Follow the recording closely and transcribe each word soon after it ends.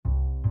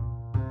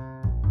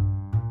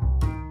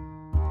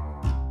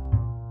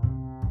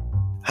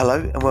Hello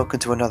and welcome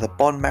to another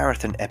Bond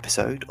Marathon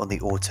episode on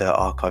the Auteur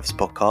Archives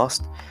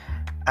podcast.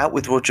 Out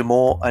with Roger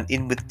Moore and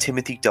in with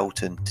Timothy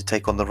Dalton to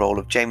take on the role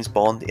of James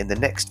Bond in the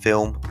next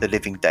film, The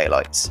Living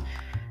Daylights.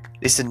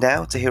 Listen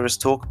now to hear us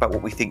talk about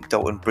what we think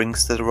Dalton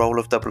brings to the role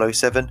of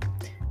 007,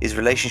 his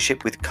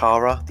relationship with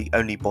Cara, the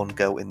only Bond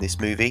girl in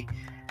this movie,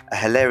 a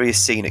hilarious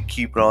scene at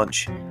Q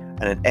Branch,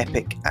 and an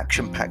epic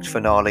action-packed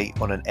finale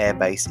on an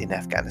airbase in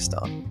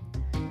Afghanistan.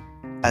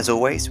 As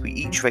always, we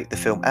each rate the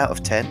film out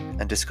of 10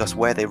 and discuss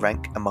where they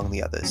rank among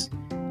the others.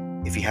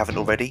 If you haven't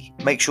already,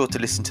 make sure to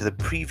listen to the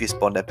previous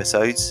Bond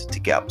episodes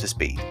to get up to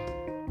speed.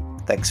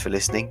 Thanks for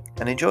listening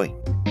and enjoy.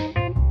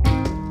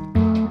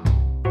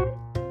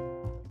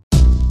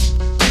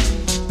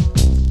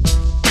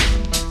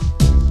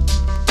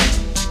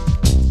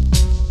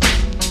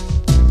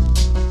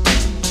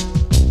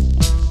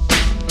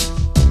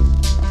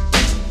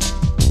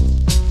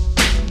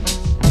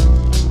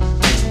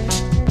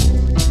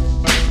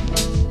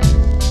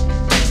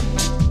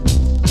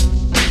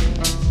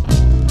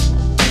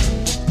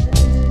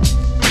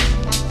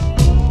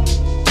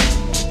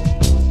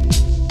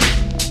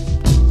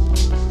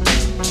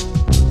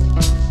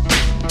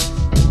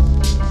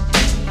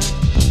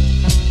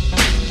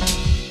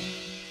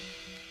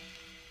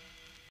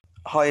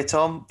 Hiya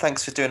Tom,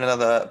 thanks for doing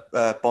another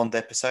Bond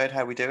episode.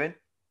 How are we doing?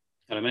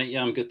 Hello mate,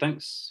 yeah I'm good,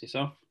 thanks.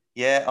 Yourself?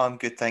 Yeah, I'm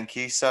good, thank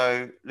you.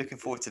 So looking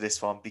forward to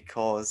this one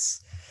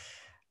because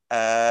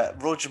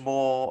Roger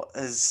Moore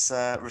has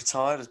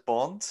retired as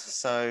Bond.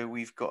 So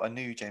we've got a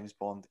new James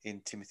Bond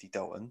in Timothy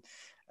Dalton.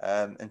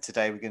 And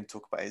today we're going to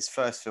talk about his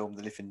first film,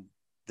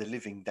 The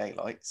Living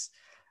Daylights.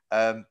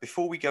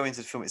 Before we go into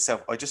the film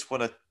itself, I just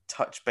want to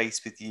touch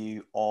base with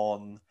you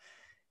on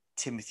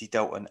Timothy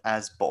Dalton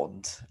as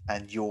Bond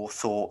and your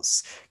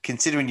thoughts,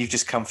 considering you've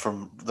just come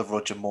from the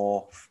Roger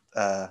Moore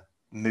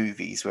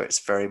movies, where it's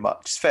very much,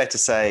 it's fair to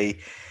say,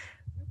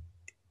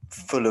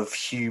 full of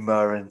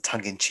humour and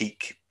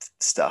tongue-in-cheek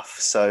stuff.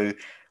 So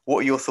what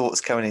are your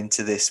thoughts coming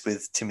into this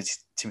with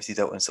Timothy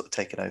Dalton sort of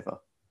taking over?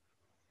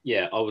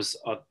 Yeah,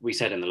 we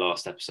said in the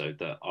last episode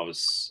that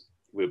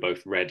we were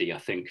both ready, I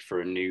think,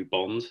 for a new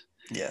Bond.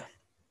 Yeah.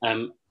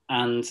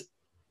 And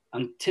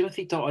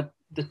Timothy Dalton,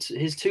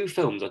 his two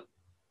films are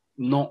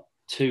not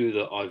two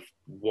that I've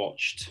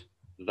watched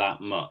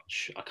that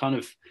much. I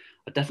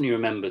definitely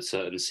remembered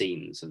certain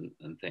scenes and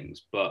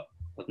things, but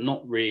I've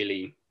not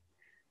really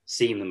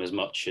seen them as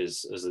much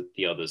as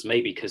the others.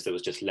 Maybe because there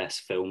was just less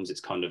films.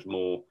 It's kind of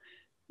more,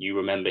 you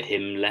remember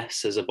him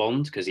less as a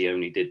Bond because he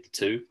only did the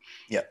two.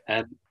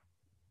 Yeah.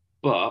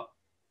 But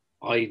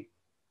I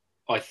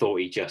thought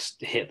he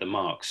just hit the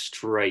mark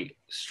straight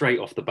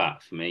off the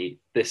bat for me.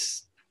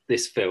 This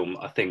film,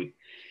 I think,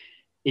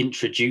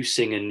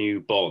 introducing a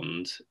new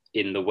Bond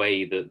in the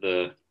way that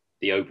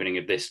the opening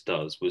of this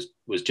does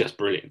was just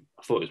brilliant.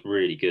 I thought it was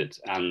really good,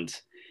 and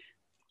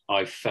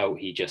I felt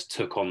he just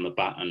took on the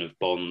baton of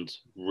Bond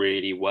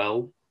really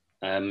well.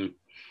 And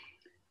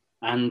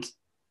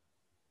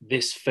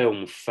this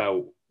film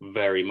felt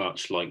very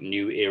much like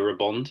new era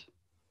Bond.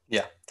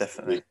 Yeah,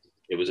 definitely.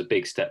 It was a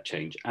big step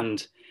change,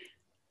 and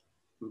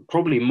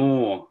probably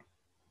more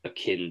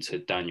akin to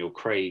Daniel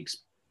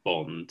Craig's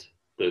Bond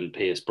than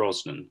Pierce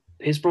Brosnan.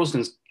 Pierce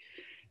Brosnan's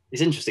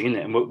it's interesting, isn't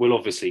it? And we'll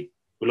obviously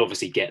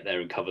get there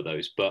and cover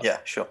those. But yeah,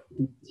 sure.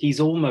 He's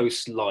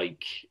almost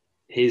like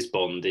his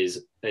Bond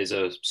is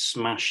a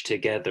smash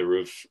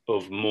together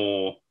of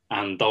Moore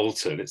and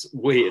Dalton. It's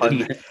weird,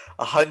 isn't it?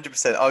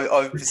 100%.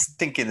 I was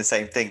thinking the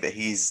same thing, that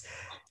he's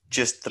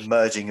just the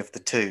merging of the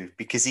two,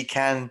 because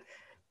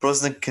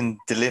Brosnan can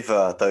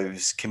deliver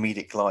those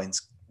comedic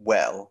lines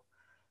well,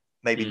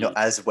 maybe not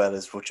as well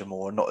as Roger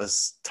Moore, not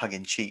as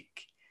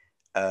tongue-in-cheek,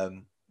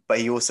 but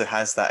he also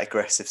has that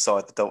aggressive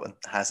side that Dalton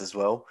has as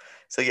well.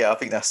 So yeah, I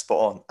think that's spot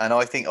on. And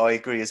I think I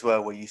agree as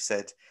well where you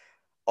said,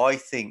 I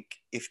think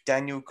if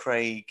Daniel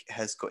Craig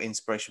has got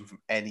inspiration from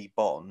any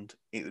Bond,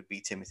 it would be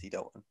Timothy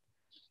Dalton.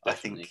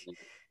 Definitely. I think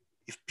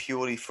if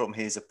purely from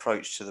his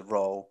approach to the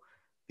role,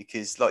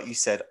 because like you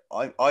said,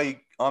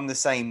 I'm the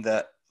same,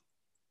 that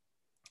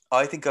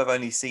I think I've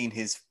only seen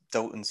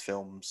Dalton's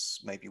films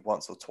maybe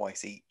once or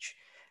twice each.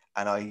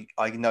 And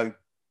I know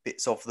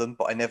bits of them,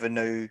 but I never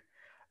knew,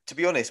 to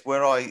be honest,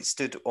 where I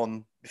stood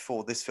on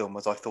before this film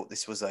was I thought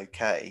this was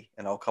okay,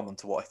 and I'll come on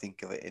to what I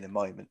think of it in a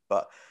moment.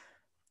 But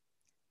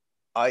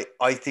I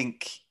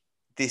think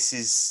this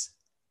is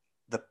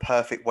the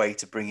perfect way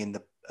to bring in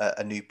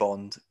a new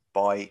Bond,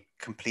 by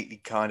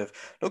completely kind of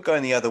not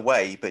going the other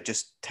way, but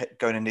just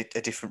going in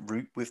a different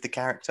route with the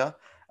character,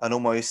 and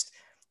almost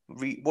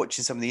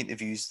watching some of the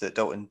interviews that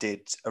Dalton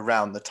did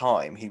around the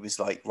time. He was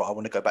like, right, I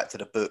want to go back to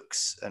the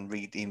books and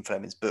read Ian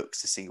Fleming's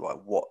books to see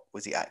what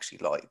was he actually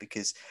like,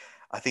 because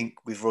I think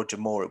with Roger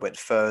Moore, it went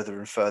further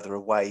and further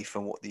away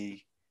from what the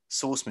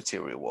source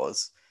material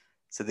was.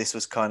 So this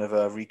was kind of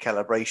a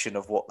recalibration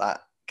of what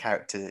that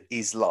character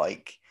is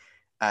like.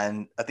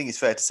 And I think it's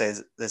fair to say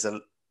there's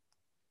a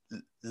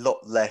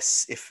lot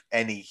less, if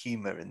any,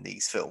 humor in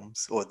these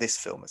films, or this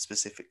film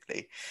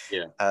specifically.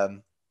 Yeah.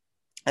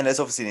 And that's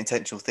obviously an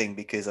intentional thing,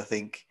 because I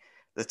think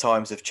the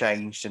times have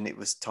changed, and it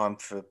was time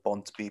for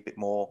Bond to be a bit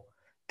more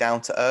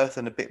down to earth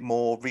and a bit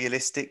more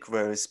realistic.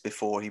 Whereas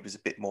before he was a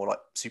bit more like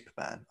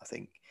Superman, I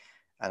think,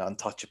 and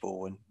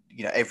untouchable, and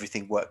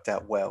everything worked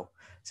out well.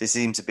 So it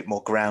seems a bit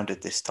more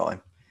grounded this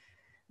time.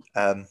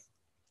 So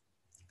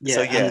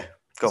Yeah, yeah, and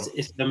go on.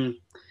 it's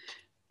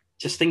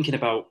just thinking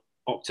about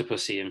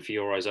Octopussy and For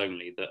Your Eyes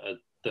Only, that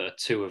are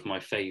two of my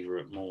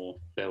favourite more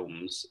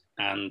films,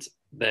 and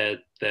they're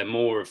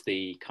more of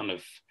the kind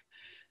of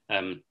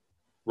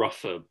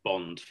rougher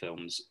Bond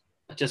films.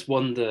 I just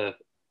wonder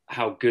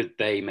how good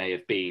they may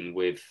have been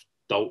with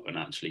Dalton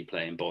actually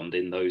playing Bond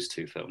in those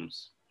two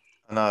films.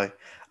 I know,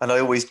 and I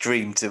always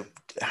dream to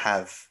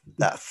have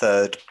that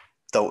third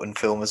Dalton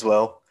film as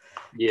well,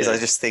 because I Yeah,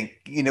 just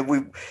think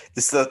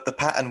the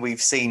pattern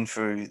we've seen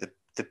through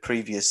the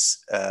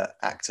previous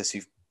actors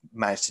who've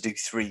managed to do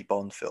three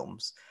Bond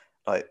films,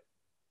 like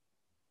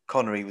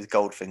Connery with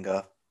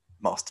Goldfinger,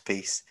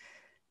 masterpiece.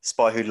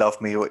 Spy Who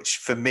Loved Me, which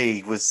for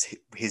me was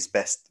his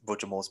best,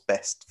 Roger Moore's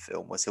best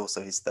film, was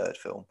also his third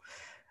film,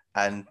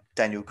 and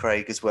Daniel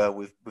Craig as well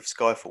with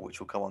Skyfall, which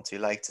we'll come on to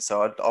later.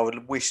 So I would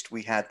have wished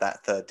we had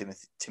that third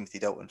Timothy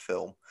Dalton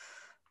film,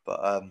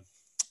 but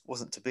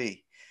wasn't to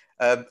be.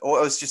 Or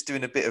I was just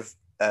doing a bit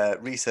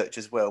of research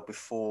as well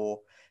before.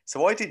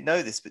 So I didn't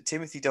know this, but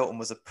Timothy Dalton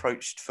was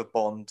approached for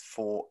Bond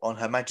on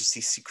Her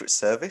Majesty's Secret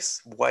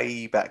Service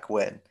way back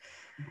when.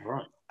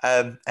 right.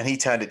 And he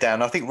turned it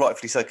down. I think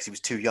rightfully so, because he was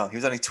too young. He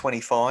was only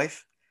 25. So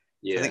I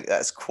Yeah, think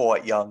that's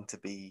quite young to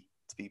be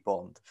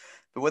Bond.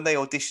 But when they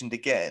auditioned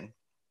again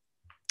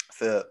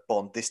for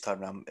Bond this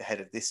time around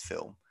ahead of this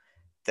film,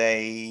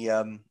 they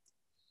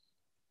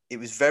it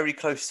was very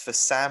close for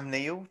Sam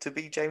Neill to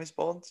be James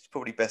Bond. He's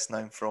probably best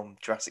known from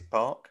Jurassic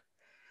Park.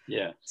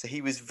 yeah, So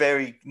he was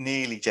very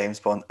nearly James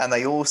Bond. And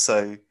they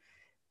also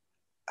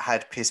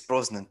had Pierce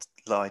Brosnan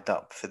lined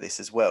up for this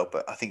as well.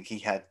 But I think he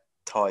had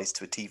ties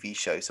to a TV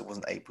show, so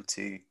wasn't able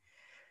to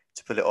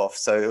pull it off.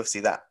 So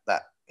obviously that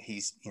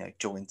he's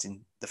joined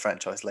in the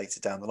franchise later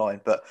down the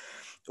line. But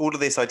all of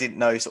this I didn't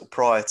know sort of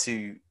prior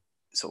to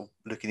sort of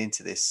looking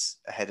into this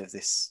ahead of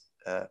this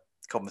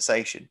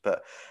conversation.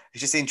 But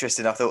it's just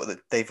interesting. I thought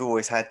that they've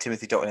always had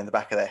Timothy Dalton in the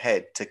back of their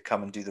head to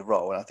come and do the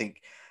role, and I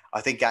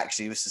think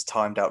actually this has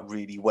timed out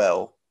really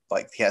well.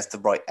 Like he has the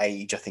right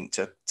age, I think,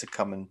 to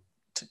come and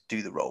to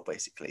do the role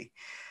basically.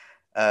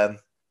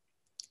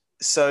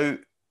 So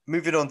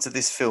moving on to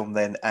this film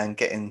then, and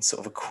getting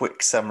sort of a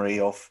quick summary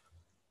of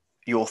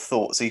your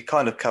thoughts. So you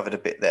kind of covered a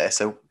bit there.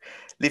 So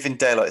Living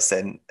Daylights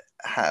then,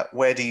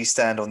 where do you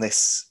stand on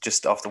this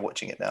just after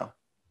watching it now?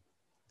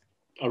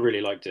 I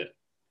really liked it.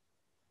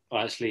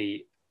 I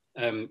actually,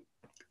 um,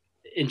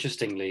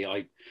 interestingly,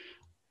 I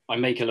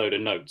make a load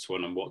of notes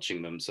when I'm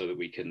watching them so that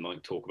we can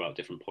like talk about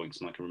different points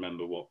and I can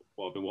remember what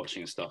I've been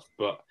watching and stuff.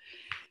 But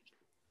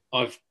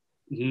I've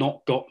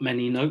not got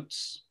many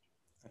notes,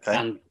 Okay.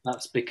 and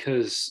that's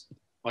because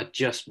I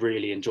just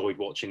really enjoyed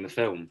watching the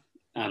film,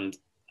 and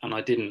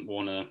I didn't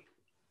want to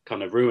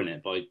kind of ruin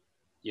it by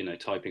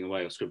typing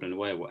away or scribbling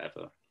away or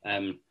whatever.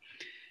 And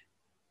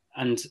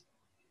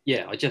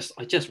yeah, I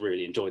just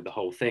really enjoyed the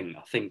whole thing.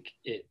 I think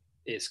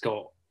it's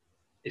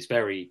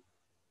very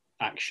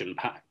action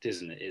packed,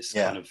 isn't it? It's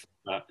Yeah. kind of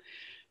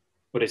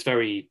but it's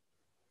very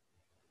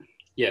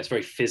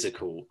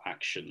physical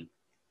action.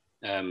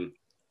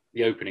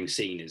 The opening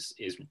scene is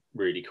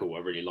really cool. I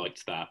really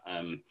liked that.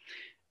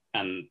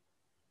 And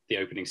the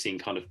opening scene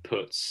kind of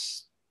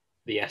puts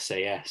the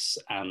SAS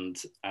and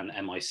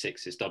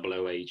MI6's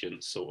 00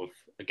 agents sort of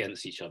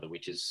against each other,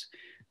 which is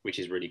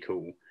really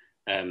cool.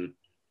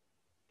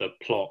 The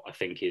plot, I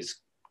think, is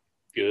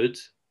good.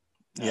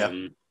 Yeah.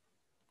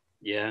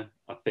 Yeah,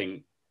 I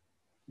think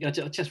I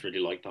just really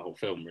liked the whole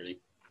film.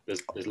 Really,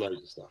 there's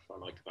loads of stuff I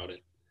liked about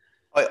it.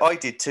 I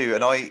did too.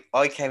 And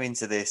I came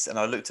into this and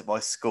I looked at my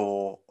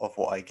score of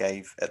what I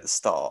gave at the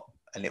start,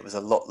 and it was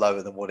a lot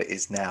lower than what it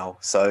is now.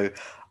 So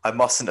I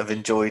mustn't have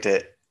enjoyed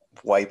it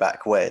way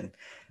back when.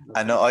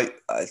 And Okay.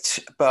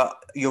 but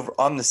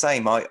I'm the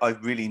same. I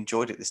really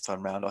enjoyed it this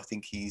time round. I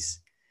think it's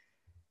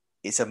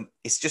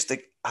just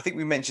I think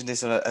we mentioned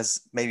this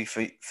as maybe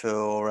for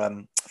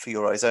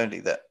Your Eyes Only,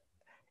 that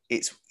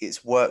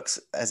it's works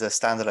as a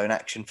standalone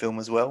action film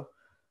as well.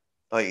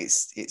 Like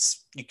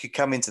it's you could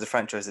come into the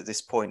franchise at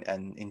this point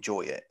and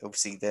enjoy it.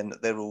 Obviously, then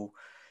they're all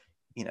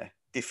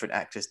different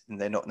actors and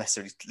they're not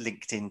necessarily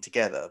linked in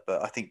together.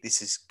 But I think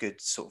this is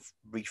good sort of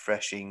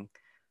refreshing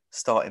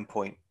starting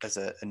point as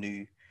a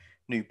new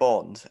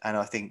Bond. And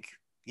I think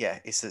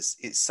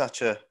it's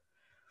such a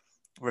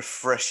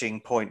refreshing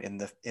point in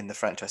the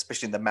franchise,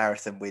 especially in the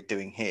marathon we're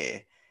doing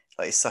here.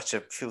 Like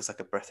feels like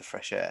a breath of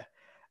fresh air.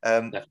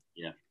 Um, Definitely,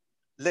 yeah.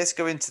 let's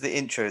go into the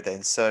intro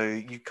then. So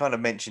you kind of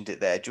mentioned it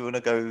there. Do you want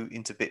to go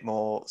into a bit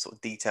more sort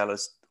of detail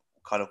as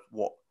kind of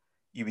what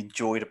you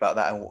enjoyed about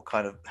that and what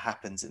kind of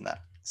happens in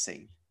that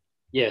scene?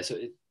 Yeah, so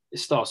it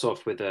starts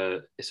off with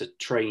it's a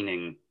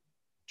training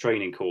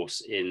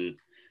course in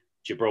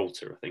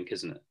Gibraltar, I think,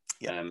 isn't it?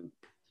 Yeah.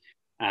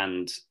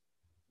 And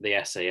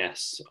the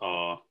SAS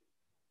are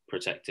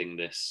protecting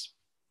this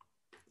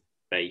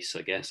base,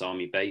 I guess,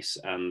 army base,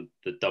 and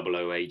the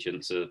 00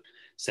 agents are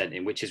sent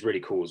in, which is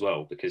really cool as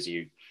well, because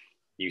you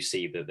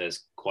see that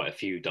there's quite a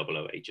few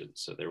 00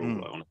 agents, so they're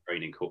all like on a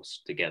training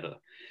course together,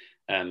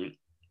 and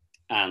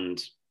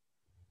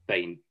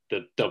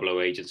the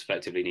 00 agents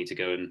effectively need to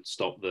go and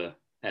stop the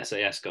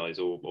SAS guys,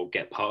 or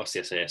get past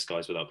the SAS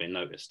guys without being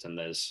noticed. And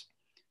there's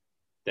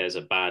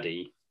a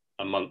baddie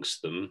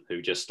amongst them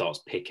who just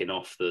starts picking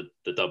off the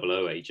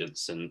 00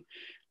 agents, and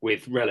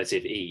with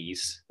relative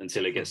ease,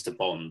 until it gets to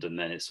Bond, and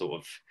then it's sort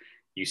of,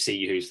 you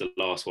see who's the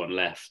last one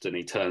left, and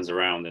he turns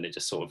around and it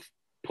just sort of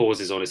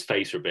pauses on his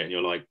face for a bit, and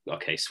you're like,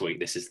 okay, sweet,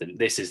 this is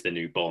the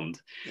new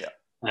Bond.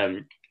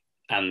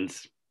 And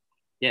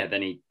yeah,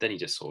 then he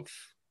just sort of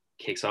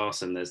kicks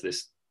ass, and there's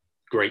this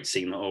great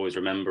scene that I always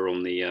remember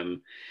on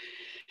the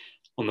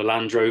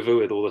Land Rover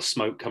with all the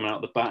smoke coming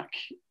out the back,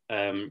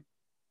 and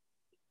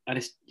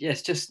it's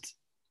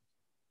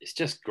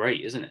just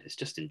great, isn't it? It's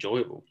just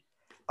enjoyable.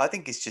 I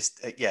think it's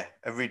just a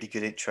really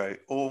good intro,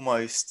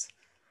 almost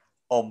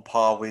on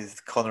par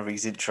with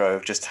Connery's intro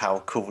of just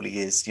how cool he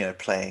is,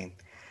 playing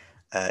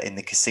in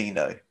the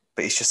casino.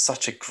 But it's just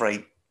such a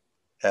great.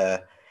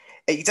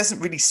 He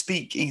doesn't really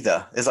speak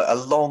either. There's like a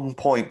long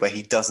point where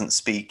he doesn't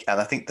speak, and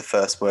I think the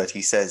first word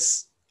he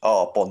says,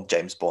 "Oh, Bond,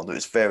 James Bond." It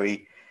was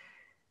very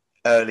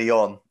early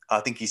on. I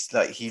think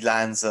he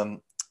lands.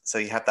 So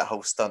you have that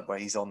whole stunt where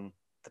he's on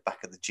the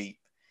back of the Jeep,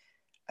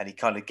 and he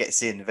kind of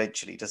gets in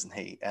eventually, doesn't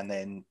he? And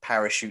then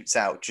parachutes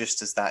out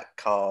just as that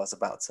car's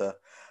about to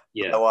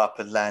blow up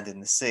and land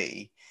in the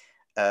sea.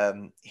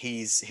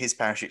 His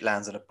parachute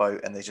lands on a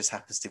boat, and there just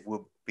happens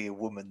to be a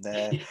woman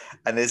there.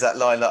 And there's that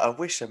line like, "I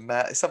wish a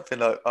man," something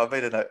like, I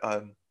made a note,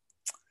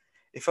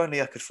 "If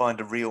only I could find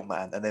a real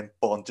man." And then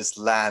Bond just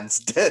lands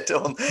dead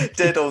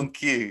on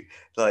cue.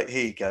 Like,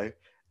 here you go.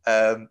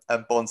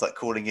 And Bond's like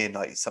calling in,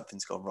 like,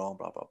 something's gone wrong,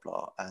 blah blah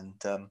blah.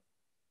 And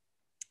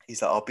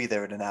he's like, "I'll be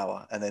there in an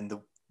hour." And then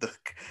the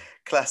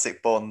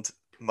classic Bond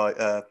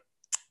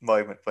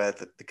moment where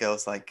the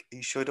girl's like, "Are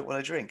you sure you don't want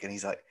a drink?" And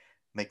he's like,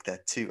 "Make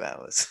that 2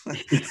 hours."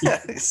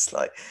 It's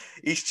like,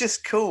 he's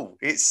just cool.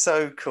 It's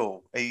so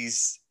cool.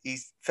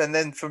 And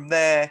then from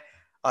there,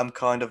 I'm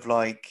kind of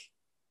like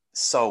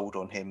sold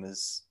on him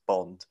as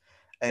Bond.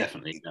 And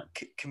definitely,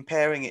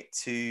 comparing it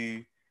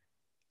to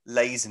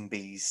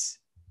Lazenby's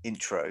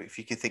intro, if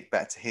you can think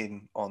back to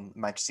him on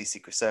Majesty's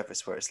Secret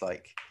Service, where it's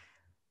like,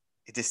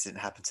 this didn't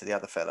happen to the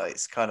other fella.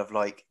 It's kind of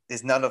like,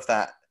 there's none of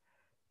that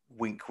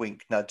wink,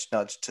 wink, nudge,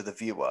 nudge to the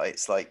viewer.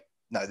 It's like,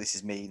 no, this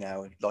is me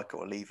now, like it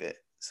or leave it,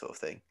 sort of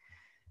thing.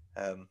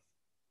 And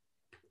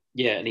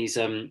he's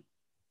I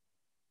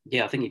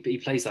think he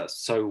plays that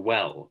so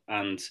well,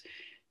 and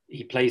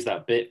he plays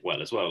that bit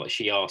well as well. Like,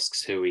 she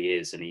asks who he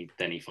is, and he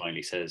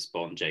finally says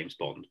Bond, James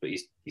Bond, but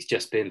he's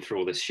just been through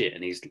all this shit,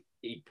 and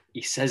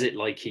he says it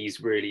like he's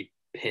really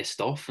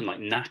pissed off and like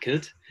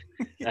knackered.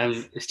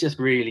 It's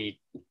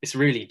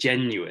really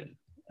genuine.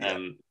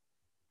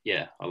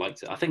 I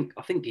liked it. I think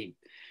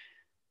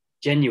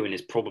genuine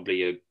is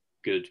probably a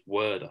good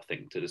word, I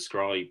think, to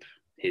describe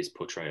his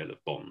portrayal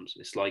of Bond.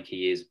 It's like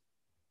he is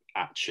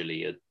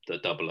actually the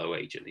 00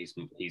 agent.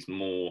 He's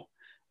more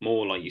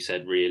like you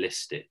said,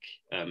 realistic.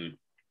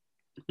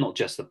 Not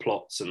just the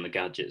plots and the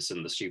gadgets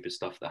and the stupid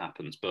stuff that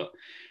happens, but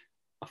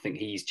I think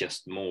he's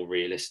just more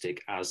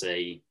realistic as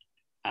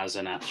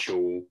an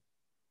actual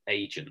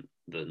agent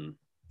than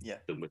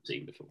we've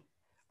seen before.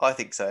 I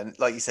think so. And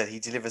like you said, he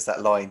delivers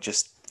that line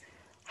just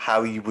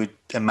how you would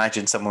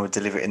imagine someone would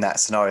deliver it in that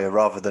scenario,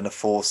 rather than a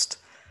forced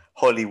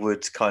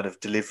Hollywood kind of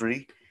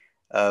delivery.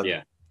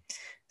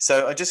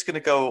 So I'm just going to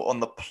go on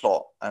the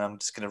plot, and I'm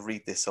just going to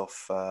read this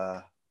off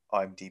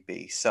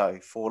IMDb. So,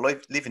 for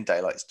Living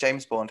Daylights,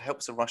 James Bond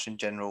helps a Russian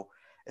general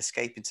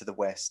escape into the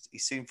West. He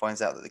soon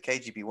finds out that the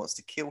KGB wants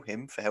to kill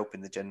him for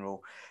helping the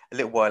general. A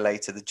little while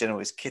later, the general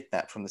is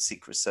kidnapped from the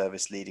Secret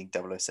Service, leading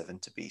 007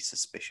 to be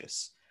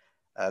suspicious.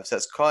 So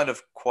it's kind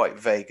of quite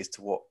vague as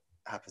to what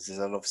happens. There's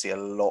obviously a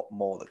lot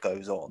more that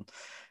goes on.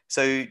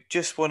 So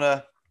just want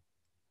to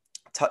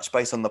touch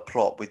base on the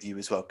plot with you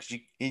as well, because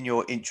in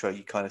your intro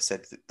you kind of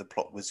said that the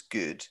plot was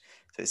good.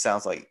 So it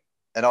sounds like,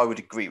 and I would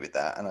agree with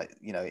that. And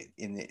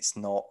it's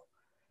not.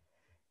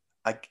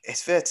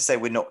 It's fair to say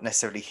we're not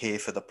necessarily here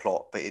for the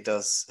plot, but it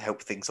does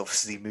help things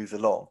obviously move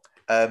along.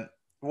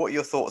 What are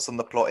your thoughts on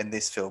the plot in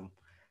this film,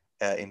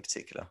 in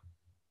particular?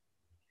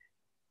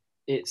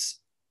 It's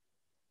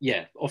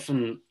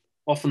often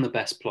the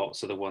best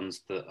plots are the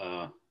ones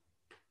that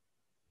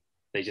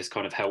they just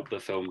kind of help the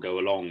film go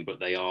along, but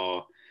they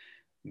are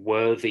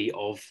worthy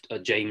of a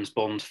James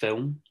Bond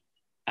film.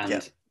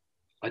 And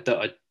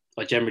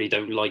I generally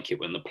don't like it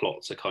when the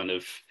plots are kind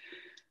of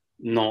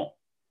not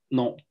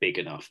big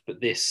enough,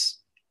 but this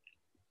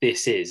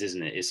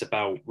isn't it? It's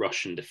about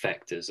Russian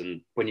defectors,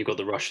 and when you've got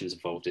the Russians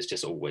involved, it's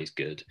just always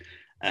good.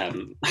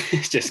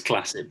 It's just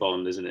classic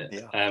Bond, isn't it?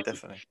 Yeah,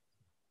 definitely.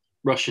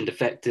 Russian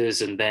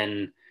defectors, and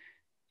then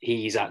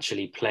he's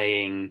actually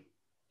playing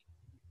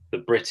the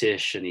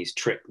British, and he's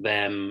tricked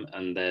them,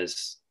 and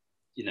there's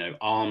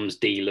arms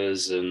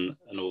dealers and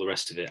all the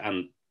rest of it.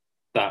 And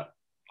that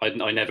I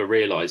never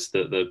realized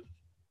that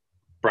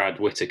Brad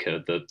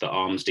Whitaker, the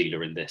arms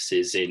dealer in this,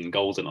 is in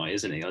GoldenEye,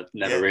 isn't he? I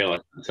never Yeah,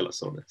 realised until I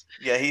saw this.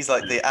 yeah, he's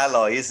like the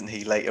ally, isn't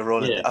he? Later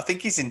on, Yeah. I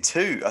think he's in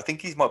two. I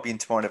think he might be in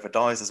Tomorrow Never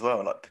Dies as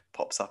well. Like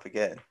pops up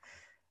again.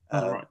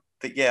 Oh, right.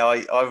 But yeah,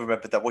 I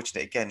remember that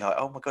watching it again. Like,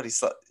 oh my god,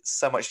 he's like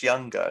so much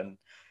younger, and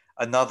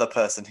another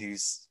person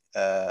who's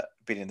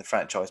been in the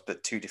franchise,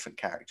 but two different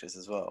characters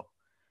as well.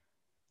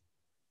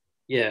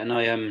 Yeah, and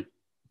I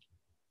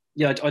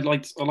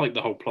liked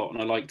the whole plot,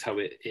 and I liked how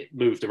it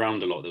moved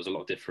around a lot. There was a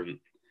lot of different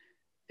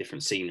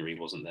scenery,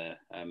 wasn't there?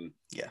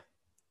 Yeah,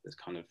 There's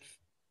kind of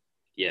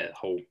a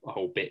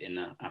whole bit in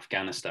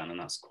Afghanistan, and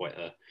that's quite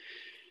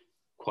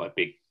a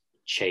big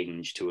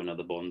change to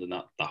another Bond, and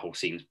that whole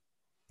scene's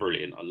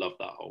brilliant. I love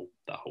that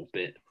whole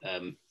bit.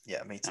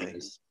 yeah, me too.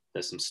 And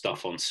there's some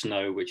stuff on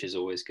snow, which is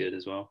always good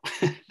as well.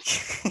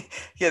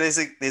 Yeah,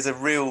 there's a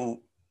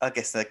real, I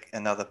guess, like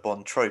another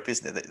Bond trope,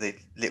 isn't it?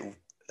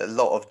 A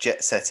lot of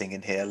jet setting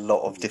in here, a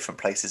lot of different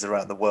places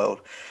around the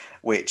world,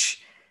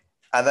 which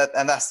and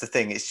that's the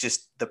thing. It's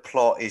just the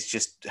plot is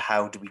just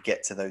how do we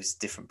get to those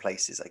different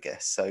places, I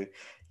guess. So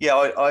yeah,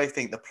 I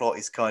think the plot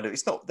is kind of,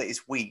 it's not that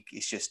it's weak,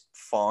 it's just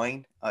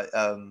fine.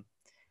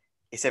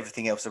 It's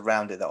everything else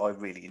around it that I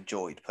really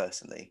enjoyed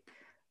personally.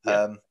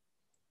 Yeah.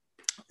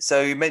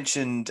 So you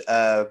mentioned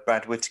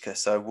Brad Whitaker,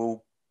 so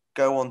we'll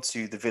go on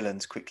to the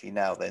villains quickly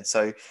now then.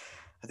 So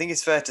I think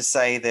it's fair to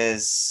say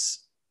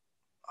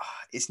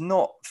it's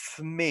not,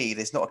 for me,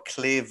 there's not a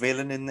clear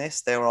villain in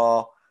this. There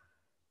are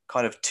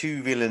kind of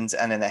two villains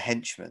and then a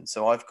henchman.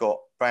 So I've got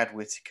Brad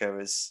Whitaker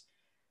as,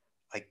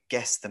 I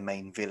guess, the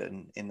main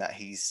villain in that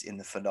he's in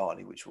the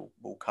finale, which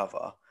we'll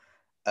cover.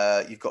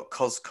 You've got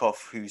Koskov,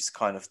 who's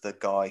kind of the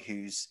guy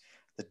who's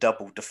the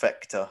double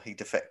defector. He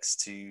defects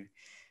to,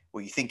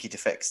 well, you think he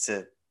defects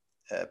to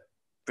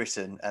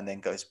Britain and then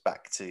goes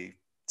back to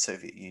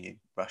Soviet Union,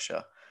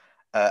 Russia.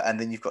 And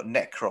then you've got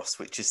Necros,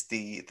 which is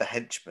the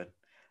henchman.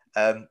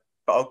 But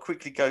I'll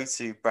quickly go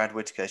to Brad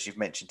Whitaker, as you've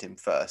mentioned him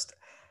first.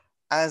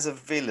 As a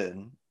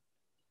villain,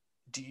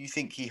 do you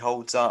think he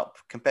holds up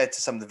compared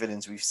to some of the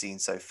villains we've seen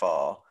so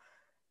far?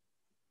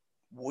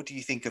 What do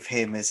you think of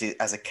him as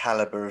a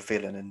caliber of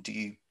villain, and do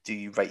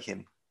you rate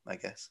him, I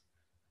guess?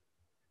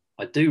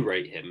 I do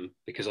rate him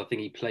because I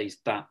think he plays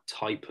that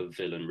type of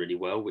villain really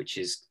well, which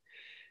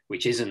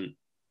isn't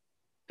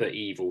the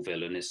evil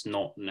villain. It's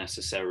not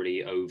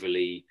necessarily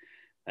overly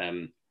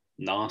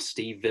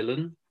nasty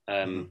villain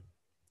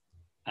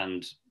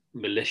and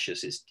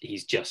malicious.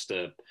 He's just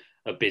a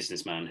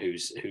businessman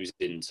who's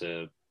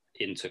into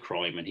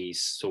crime, and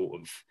he's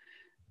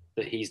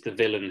the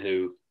villain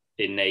who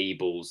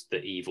enables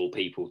the evil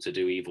people to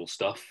do evil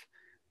stuff.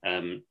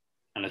 And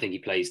I think he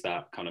plays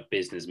that kind of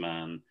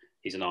businessman.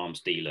 He's an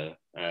arms dealer,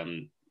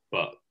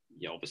 but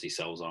obviously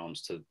sells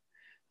arms to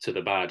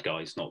the bad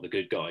guys, not the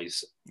good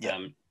guys. Yeah.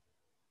 And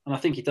I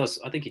think he does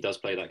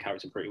play that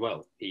character pretty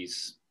well.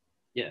 He's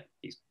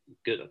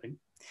good, I think.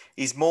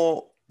 He's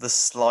more the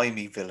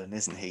slimy villain,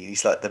 isn't he?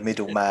 He's like the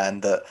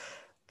middleman that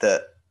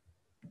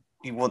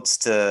he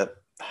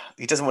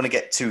doesn't want to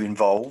get too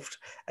involved,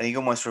 and he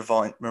almost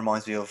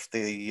reminds me of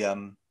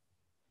the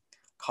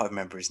can't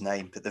remember his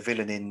name, but the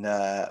villain in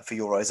For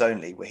Your Eyes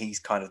Only, where he's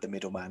kind of the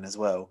middleman as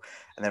well,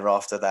 and they're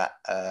after that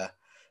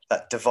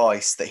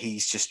device that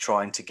he's just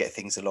trying to get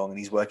things along, and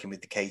he's working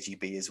with the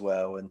KGB as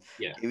well, and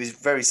it was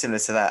very similar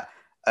to that.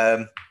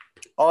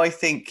 I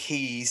think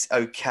he's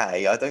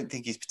okay. I don't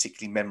think he's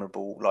particularly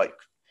memorable. Like,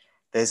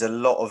 there's a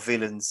lot of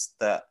villains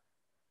that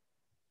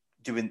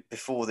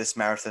before this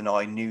marathon,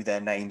 I knew their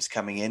names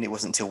coming in. It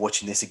wasn't until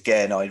watching this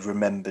again I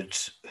remembered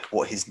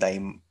what his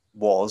name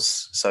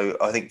was. So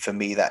I think for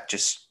me that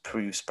just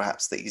proves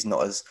perhaps that he's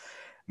not as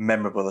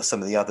memorable as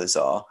some of the others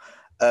are.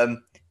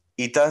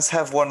 He does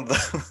have one of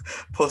the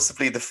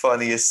possibly the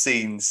funniest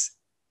scenes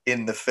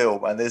in the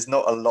film, and there's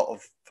not a lot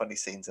of funny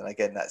scenes, and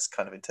again that's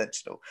kind of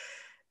intentional.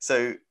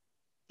 So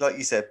like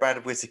you said,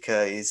 Brad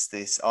Whitaker is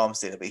this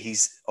arms dealer, but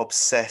he's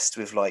obsessed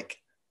with like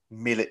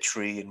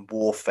military and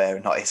warfare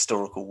and like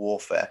historical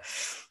warfare.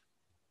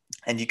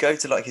 And you go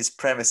to like his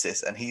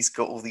premises, and he's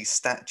got all these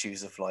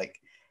statues of like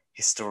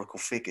historical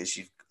figures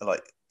you've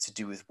like to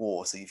do with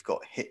war. So you've got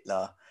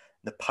Hitler,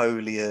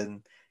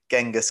 Napoleon,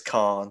 Genghis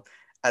Khan,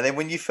 and then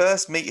when you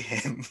first meet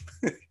him,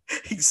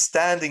 he's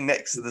standing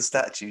next to the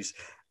statues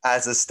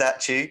as a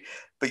statue,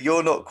 but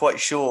you're not quite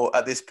sure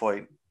at this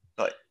point,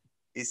 like,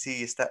 is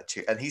he a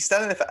statue? And he's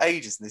standing there for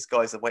ages, and these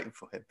guys are waiting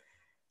for him.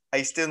 And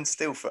he's stood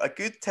still for a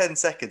good 10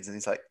 seconds, and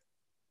he's like,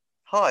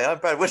 "Hi, I'm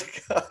Brad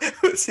Whitaker."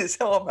 Puts his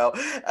arm out,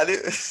 and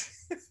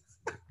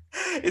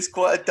it's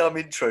quite a dumb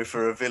intro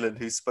for a villain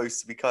who's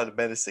supposed to be kind of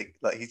menacing.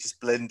 Like, he's just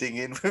blending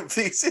in with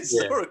these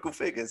historical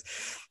figures.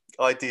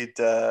 I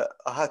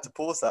had to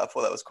pause that. I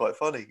thought that was quite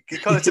funny.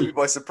 It kind of took me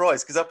by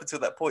surprise, because up until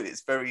that point,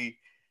 it's very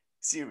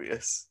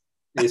serious.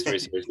 It is very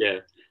serious, yeah.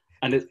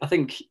 And I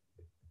think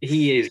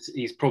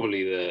he's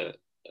probably the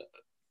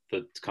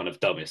kind of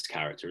dumbest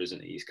character,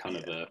 isn't he? He's kind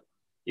of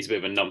he's a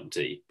bit of a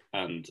numpty,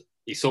 and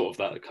he's sort of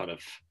that kind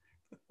of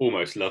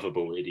almost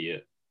lovable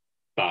idiot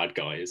bad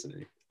guy, isn't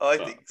he? I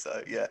think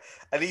so, yeah.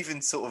 And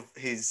even sort of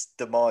his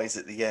demise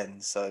at the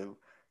end. So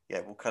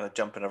yeah, we're kind of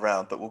jumping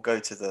around, but we'll go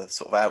to the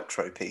sort of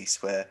outro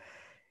piece where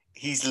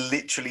he's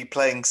literally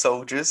playing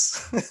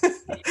soldiers.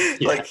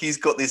 Yeah. Like he's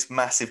got this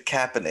massive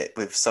cabinet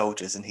with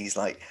soldiers, and he's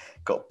like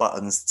got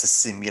buttons to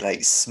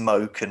simulate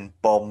smoke and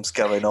bombs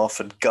going off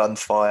and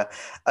gunfire.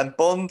 And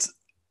Bond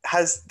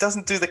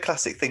doesn't do the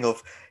classic thing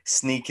of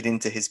sneaking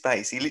into his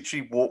base. He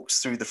literally walks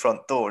through the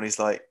front door and he's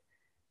like,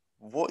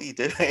 "What are you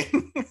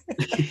doing?"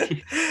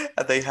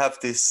 And they have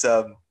this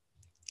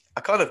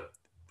I kind of,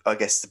 I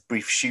guess, the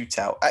brief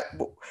shootout.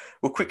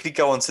 We'll quickly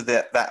go on to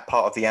that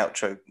part of the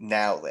outro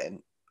now.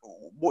 Then,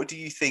 what do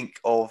you think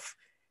of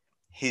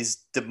his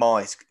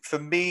demise? For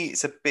me,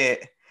 it's a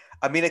bit.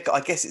 I mean, I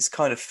guess it's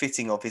kind of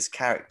fitting of his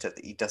character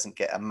that he doesn't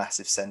get a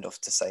massive send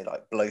off to say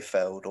like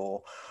Blofeld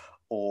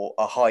or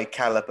a high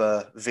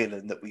caliber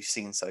villain that we've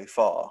seen so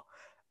far.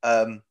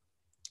 Um,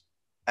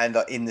 and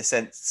in the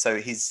sense, so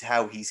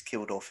how he's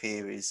killed off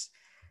here is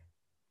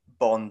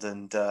Bond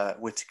and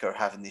Whitaker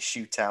having this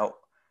shootout.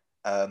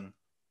 Um,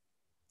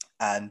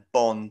 and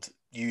Bond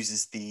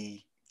uses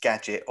the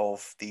gadget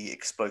of the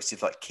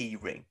explosive like key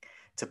ring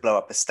to blow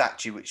up a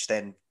statue, which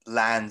then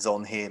lands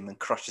on him and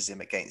crushes him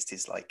against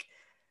his like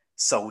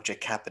soldier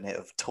cabinet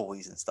of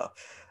toys and stuff.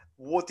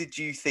 What did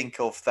you think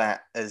of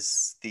that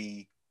as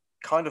the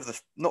kind of the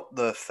not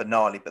the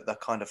finale, but the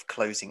kind of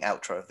closing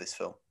outro of this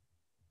film?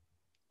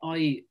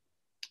 I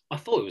I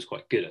thought it was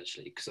quite good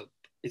actually, because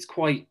it's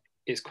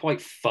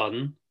quite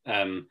fun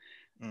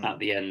at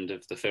the end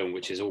of the film,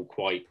 which is all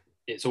quite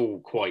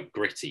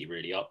gritty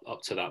really.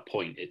 Up to that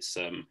point, it's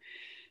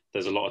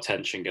there's a lot of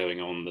tension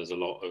going on. There's a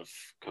lot of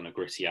kind of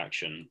gritty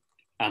action,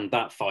 and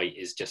that fight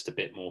is just a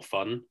bit more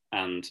fun.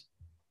 And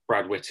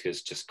Brad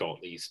Whitaker's just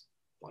got these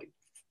like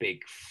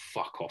big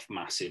fuck off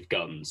massive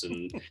guns,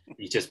 and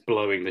he's just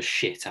blowing the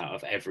shit out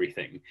of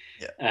everything.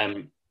 Yeah.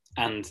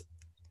 And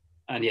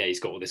yeah, he's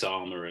got all this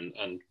armor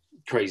and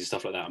crazy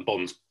stuff like that. And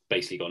Bond's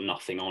basically got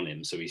nothing on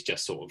him, so he's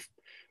just sort of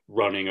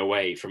running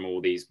away from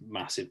all these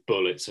massive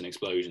bullets and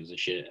explosions and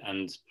shit.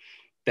 And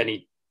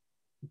then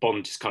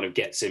Bond just kind of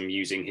gets him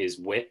using his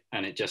wit,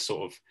 and it just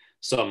sort of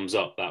sums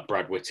up that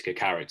Brad Whitaker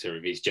character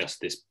of he's just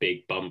this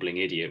big bumbling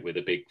idiot with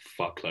a big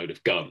fuckload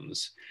of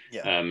guns.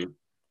 Yeah.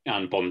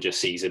 And Bond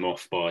just sees him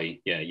off by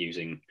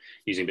using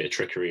a bit of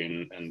trickery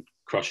and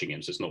crushing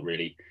him. So it's not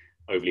really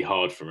overly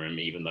hard for him,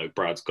 even though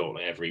Brad's got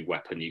like, every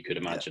weapon you could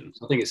imagine. Yeah.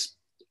 So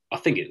I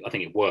think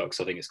it works.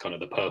 I think it's kind of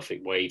the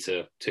perfect way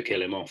to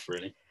kill him off,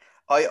 really.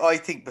 I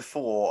think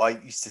before I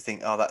used to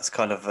think, oh, that's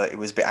kind of it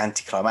was a bit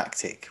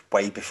anticlimactic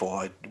way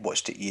before I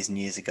watched it years and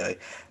years ago,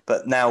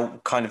 but now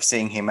kind of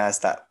seeing him as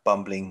that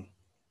bumbling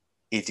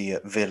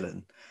idiot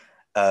villain,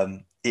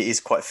 it is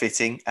quite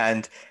fitting,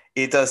 and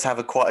it does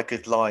have quite a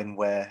good line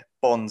where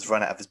Bond's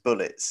run out of his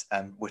bullets,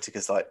 and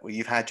Whitaker's like, "Well,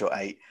 you've had your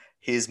 8.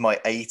 Here's my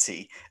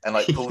 80," and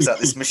like pulls out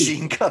this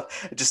machine gun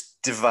and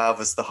just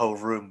devours the whole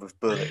room with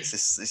bullets.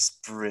 It's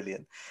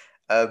brilliant.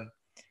 Um,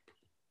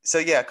 so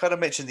yeah, I kind of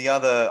mentioned the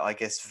other, I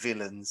guess,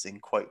 villains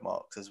in quote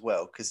marks as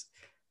well, because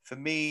for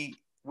me,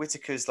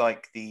 Whitaker's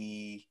like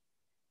the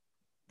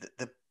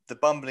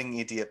bumbling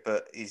idiot,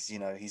 but he's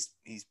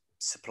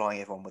supplying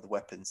everyone with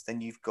weapons.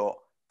 Then you've got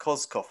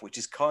Koskov, which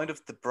is kind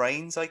of the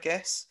brains, I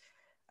guess,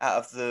 out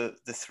of the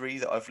three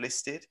that I've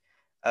listed.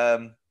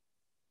 Um,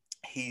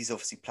 he's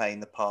obviously playing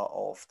the part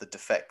of the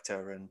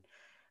defector and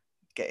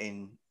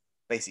getting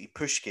basically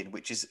Pushkin,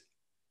 which is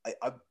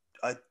I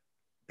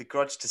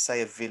begrudge to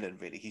say a villain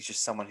really. He's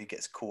just someone who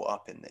gets caught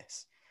up in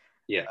this.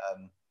 Yeah.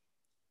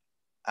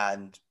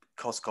 And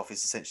Koskov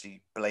is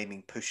essentially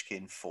blaming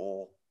Pushkin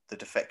for the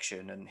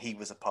defection, and he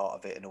was a part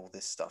of it and all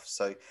this stuff.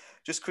 So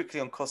just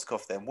quickly on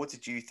Koskov then, what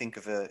did you think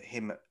of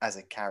him as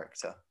a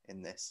character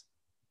in this?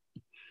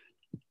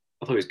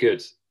 I thought he was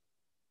good.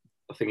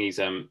 I think he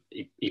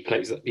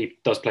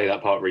does play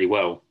that part really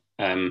well.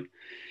 And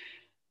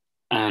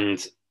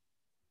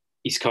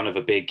he's kind of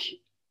a big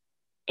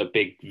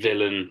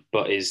villain,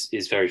 but is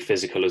very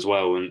physical as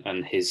well.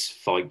 And his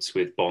fights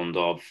with Bond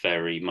are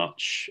very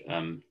much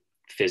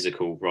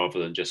physical rather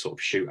than just sort of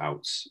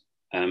shootouts.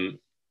 I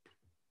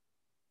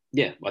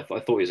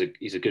thought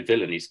he's a good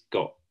villain. He's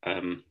got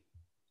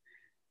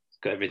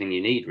everything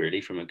you need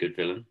really from a good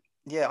villain.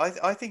 Yeah,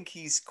 I think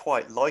he's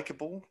quite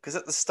likable because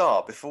at the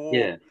start, before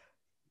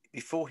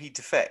he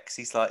defects,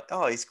 he's like,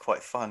 oh, he's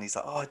quite fun. He's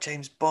like, oh,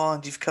 James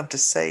Bond, you've come to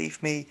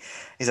save me.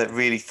 He's like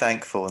really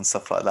thankful and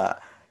stuff like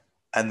that.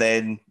 And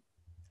then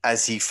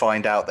as he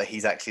find out that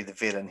he's actually the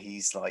villain,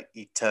 he's like,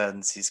 he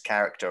turns his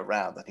character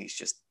around and he's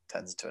just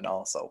turns into an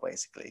arsehole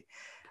basically.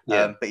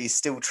 Yeah. But he's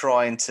still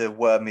trying to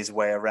worm his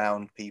way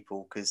around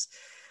people because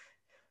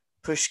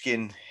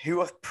Pushkin,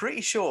 who I'm pretty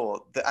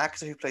sure the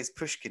actor who plays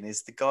Pushkin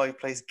is the guy who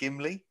plays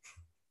Gimli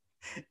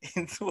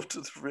in Lord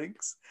of the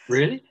Rings.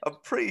 Really? I'm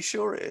pretty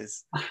sure it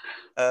is.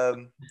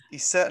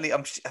 He's certainly.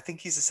 I think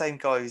he's the same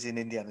guy who's in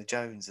Indiana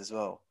Jones as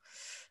well.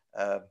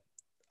 I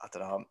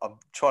don't know. I'm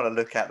trying to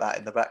look at that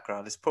in the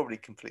background. It's probably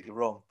completely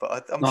wrong,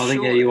 but I'm No, I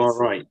think sure it you are is.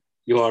 right.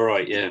 You are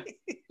right. Yeah,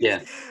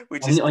 yeah.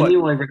 Which is I quite.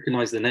 knew I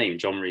recognised the name,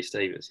 John Rhys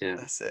Davies. Yeah,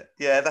 That's it.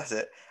 Yeah, that's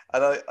it.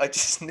 And I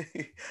just knew.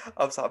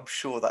 I was like, I'm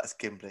sure that's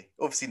Gimli.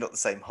 Obviously not the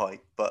same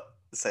height, but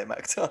the same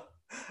actor.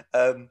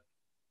 Um,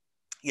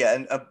 yeah,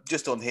 and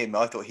just on him,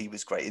 I thought he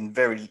was great in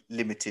very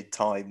limited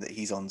time that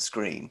he's on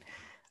screen.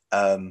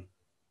 Um,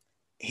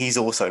 he's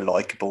also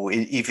likable,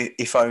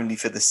 if only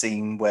for the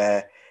scene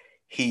where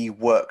he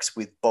works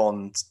with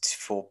Bond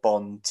for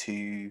Bond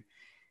to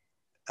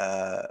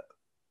uh,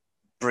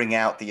 bring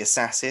out the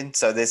assassin.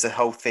 So there's a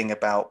whole thing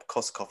about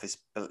Koskov is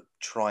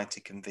trying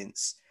to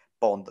convince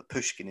Bond that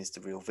Pushkin is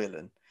the real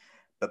villain,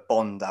 but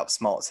Bond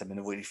outsmarts him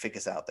and really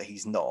figures out that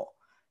he's not.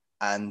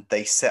 And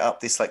they set up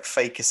this like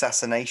fake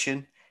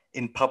assassination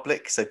in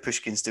public. So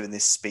Pushkin's doing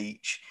this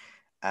speech,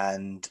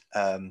 and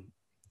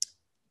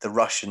the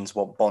Russians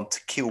want Bond to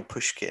kill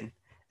Pushkin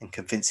and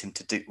convince him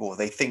to do, or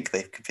they think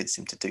they've convinced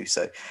him to do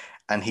so.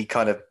 And he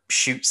kind of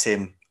shoots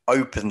him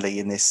openly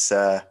in this,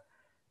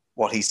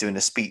 while he's doing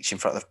a speech in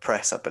front of the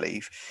press, I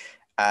believe.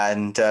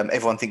 And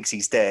everyone thinks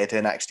he's dead,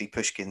 and actually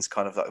Pushkin's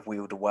kind of like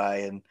wheeled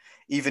away, and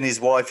even his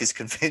wife is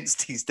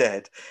convinced he's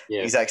dead.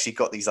 yeah. He's actually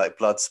got these like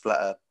blood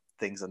splatter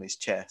things on his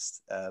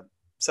chest.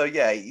 So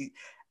yeah,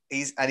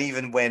 he's, and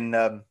even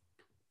when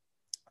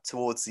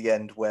towards the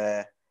end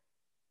where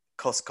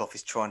Koskov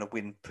is trying to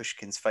win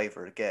Pushkin's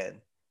favor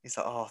again, he's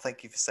like, "Oh,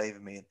 thank you for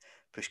saving me," and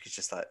Pushkin's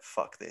just like,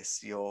 "Fuck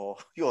this, you're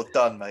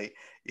done, mate."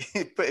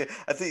 But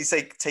I think you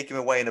say take him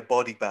away in a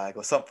body bag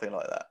or something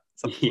like that,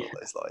 something Yeah. along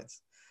those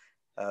lines.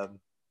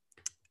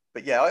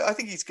 But yeah, I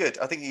think he's good.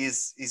 I think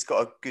he's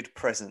got a good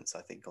presence,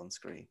 I think, on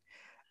screen.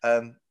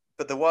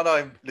 But the one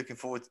I'm looking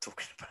forward to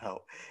talking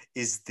about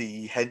is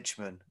the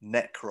henchman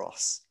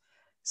Necros.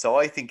 So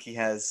I think he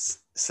has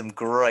some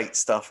great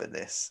stuff in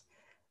this.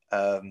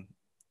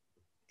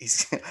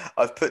 He's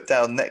I've put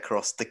down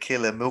Necros, the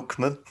killer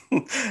milkman.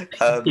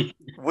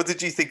 What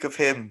did you think of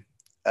him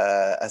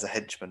as a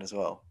henchman as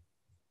well?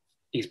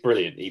 He's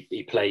brilliant.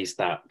 He plays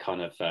that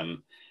kind of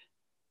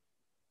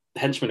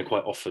henchmen are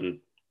quite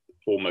often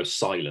almost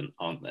silent,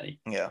 aren't they?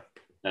 Yeah,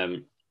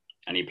 And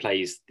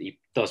he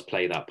does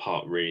play that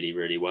part really,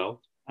 really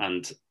well.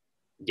 And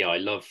yeah, I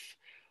love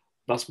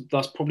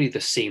that's probably the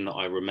scene that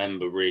I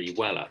remember really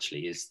well.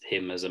 Actually, is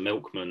him as a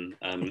milkman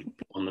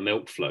on the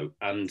milk float.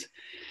 And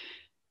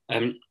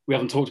we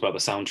haven't talked about the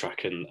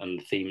soundtrack and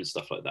the theme and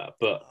stuff like that,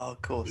 but oh,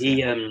 of course,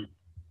 yeah,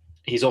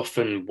 he's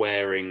often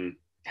wearing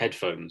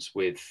headphones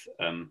with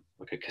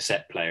like a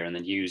cassette player, and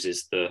then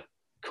uses the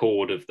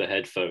cord of the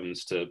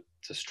headphones to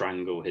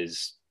strangle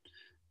his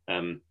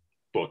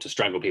or to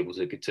strangle people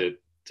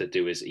to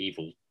do his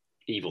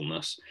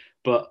evilness.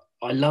 But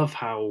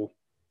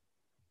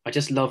I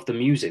just love the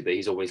music that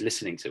he's always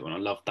listening to, and I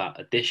love that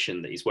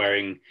addition that he's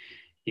wearing.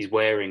 He's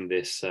wearing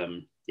this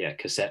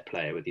cassette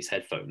player with these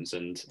headphones,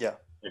 and yeah.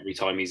 every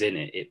time he's in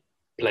it, it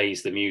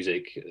plays the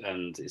music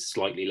and it's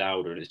slightly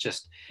louder, and it's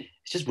just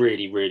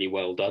really, really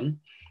well done.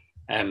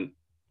 And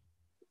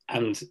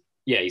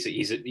yeah,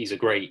 he's a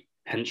great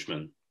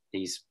henchman.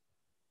 He's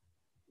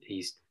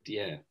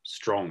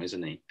strong,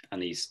 isn't he?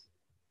 And he's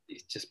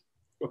just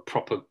a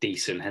proper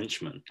decent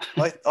henchman.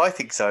 I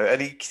think so,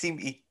 and he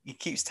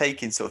keeps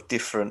taking sort of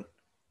different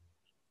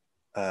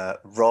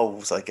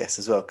roles, I guess,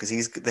 as well, because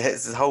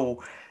there's this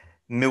whole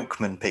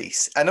milkman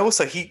piece, and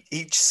also he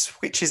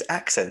switches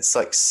accents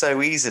like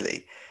so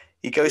easily.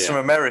 He goes from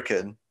Yeah,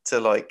 American to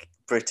like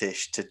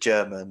British to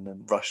German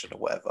and Russian or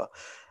whatever.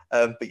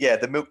 But yeah,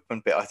 the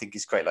milkman bit I think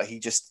is great. Like he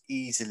just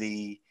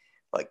easily,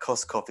 like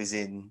Koskov is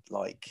in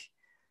like,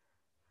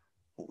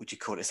 what would you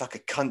call it? It's like a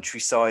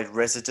countryside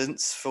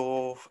residence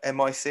for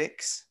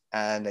MI6,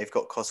 and they've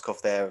got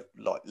Koskov there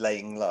like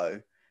laying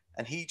low,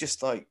 and he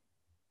just like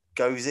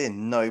goes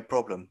in no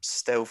problem,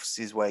 stealths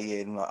his way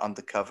in like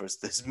undercover as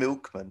this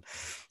milkman.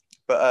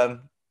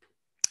 But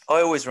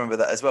I always remember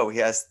that as well. He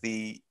has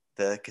the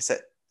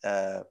cassette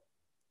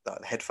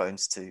like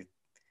headphones to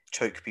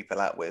choke people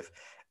out with,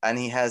 and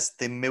he has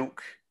the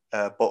milk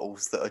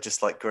bottles that are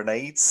just like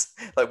grenades.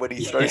 Like when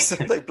he yeah, throws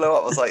them, they blow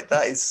up. I was like,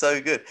 that is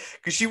so good,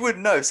 because you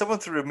wouldn't know. If someone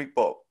threw a milk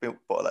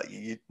bottle at you,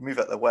 you'd move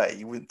out the way.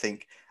 You wouldn't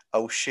think,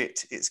 oh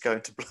shit, it's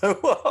going to blow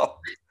up.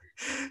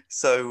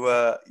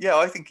 So yeah,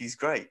 I think he's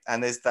great.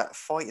 And there's that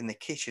fight in the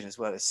kitchen as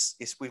well. It's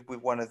with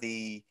one of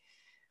the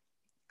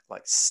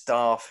like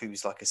staff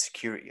who's like a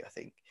security, I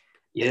think.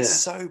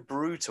 It's yeah, so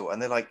brutal,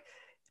 and they're like,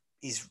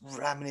 he's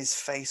ramming his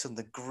face on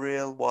the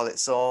grill while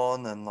it's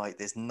on, and like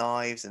there's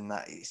knives and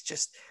that.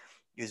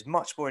 It was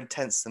much more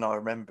intense than I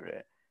remember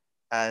it.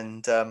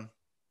 And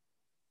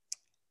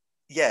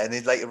yeah, and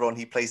then later on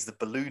he plays the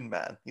balloon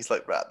man. He's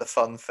like at the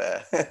fun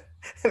fair,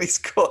 and he's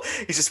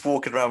just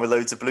walking around with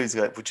loads of balloons.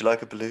 He's like, would you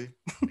like a balloon?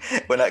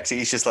 When actually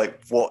he's just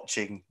like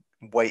watching,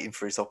 waiting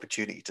for his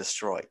opportunity to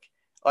strike.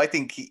 I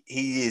think he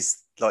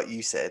is, like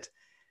you said,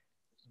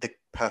 the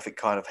perfect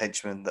kind of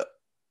henchman that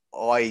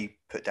I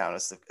put down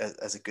as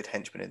a good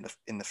henchman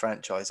in the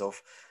franchise,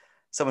 of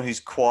someone who's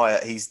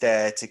quiet. He's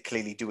there to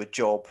clearly do a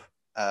job.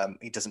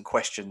 He doesn't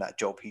question that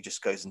job. He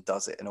just goes and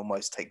does it, and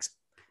almost takes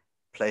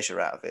pleasure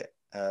out of it.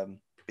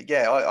 But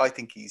yeah, I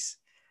think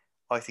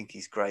I think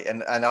he's great,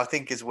 and I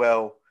think as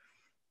well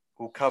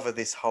we'll cover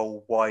this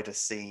whole wider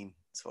scene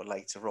sort of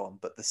later on,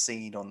 but the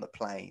scene on the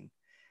plane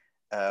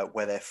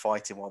where they're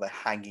fighting while they're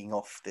hanging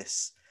off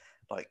this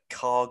like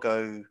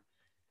cargo,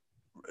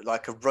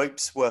 like a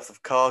rope's worth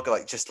of cargo,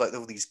 like just like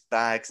all these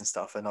bags and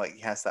stuff, and like he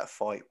has that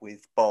fight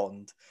with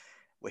Bond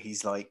where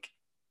he's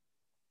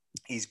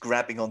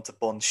grabbing onto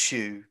Bond's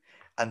shoe,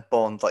 and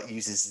Bond like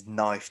uses his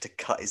knife to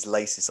cut his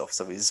laces off,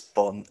 so his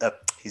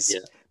Yeah.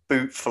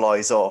 boot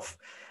flies off,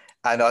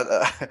 and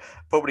I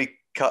probably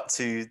cut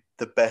to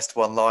the best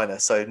one-liner.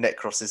 So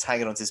Necros is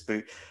hanging onto his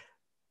boot,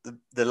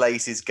 the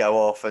laces go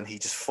off, and he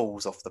just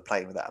falls off the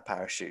plane without a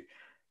parachute.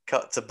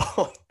 Cut to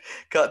Bond,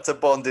 cut to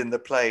Bond in the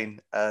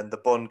plane, and the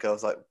Bond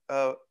girl's like,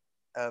 "Oh,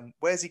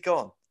 where's he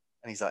gone?"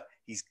 And he's like,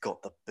 "He's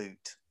got the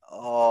boot."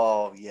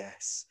 Oh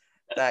yes,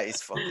 that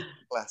is fucking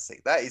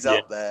classic. That is Yeah.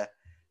 up there,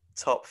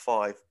 top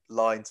 5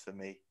 lines for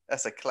me.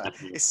 That's a class.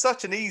 It's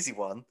such an easy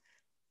one,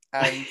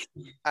 and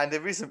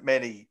there isn't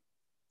many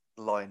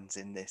lines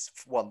in this,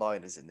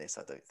 one-liners in this,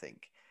 I don't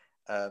think.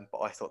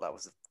 But I thought that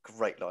was a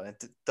great line, and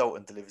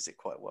Dalton delivers it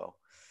quite well.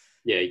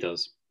 Yeah, he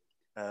does.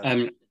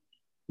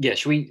 Yeah,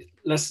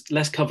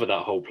 let's cover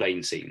that whole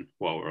plane scene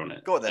while we're on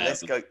it. Go on then,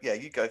 let's go. Yeah,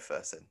 you go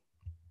first then.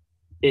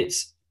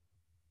 It's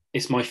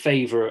my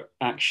favorite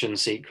action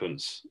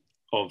sequence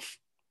of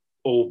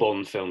all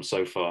Bond films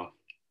so far.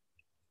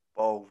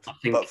 Bold,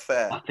 but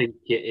fair. I think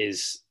it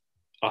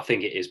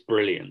is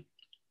brilliant.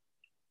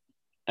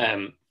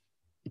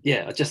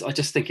 Yeah, I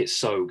just think it's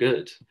so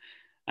good,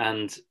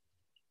 and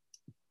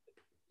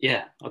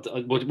yeah,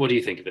 what do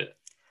you think of it?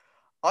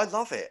 I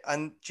love it,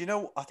 and do you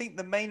know? I think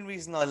the main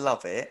reason I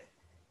love it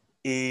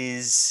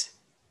is,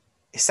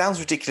 it sounds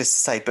ridiculous to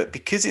say, but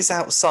because it's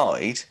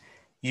outside,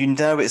 you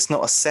know it's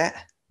not a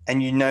set,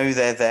 and you know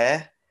they're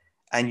there,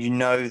 and you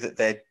know that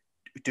they're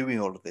doing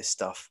all of this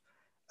stuff.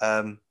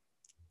 I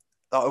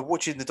was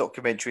watching the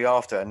documentary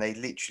after, and they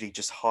literally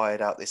just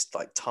hired out this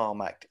like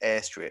tarmac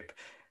airstrip,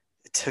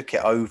 took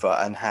it over,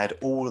 and had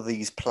all of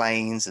these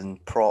planes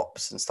and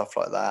props and stuff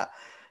like that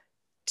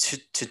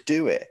to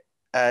do it.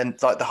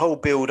 And like the whole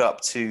build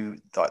up to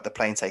like the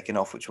plane taking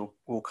off, which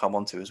we'll come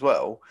onto as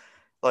well.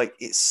 Like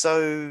it's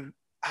so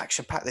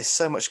action packed. There's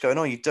so much going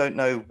on. You don't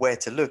know where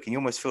to look, and you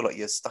almost feel like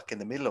you're stuck in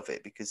the middle of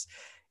it, because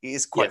it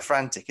is quite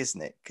frantic,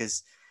 isn't it?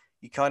 Because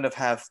you kind of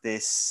have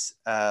this.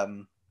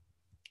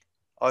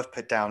 I've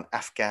put down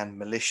Afghan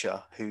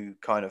militia who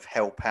kind of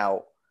help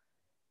out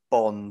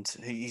Bond.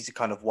 He's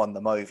kind of won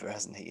them over,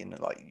 hasn't he? And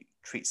like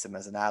treats them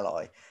as an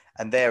ally,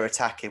 and they're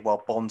attacking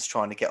while Bond's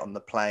trying to get on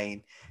the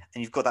plane.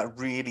 And you've got that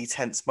really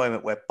tense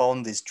moment where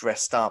Bond is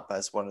dressed up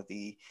as one of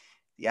the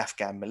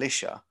Afghan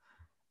militia,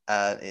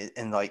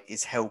 and like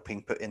is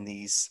helping put in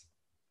these,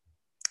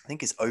 I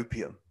think it's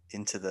opium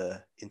into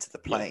the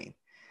plane,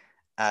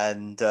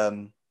 and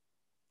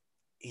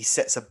he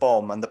sets a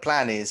bomb, and the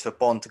plan is for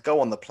Bond to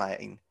go on the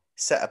plane,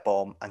 set a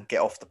bomb, and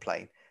get off the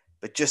plane.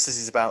 But just as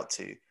he's about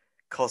to,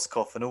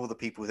 Koskov and all the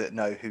people that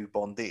know who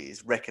Bond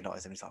is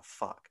recognize him. He's like,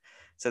 "Fuck!"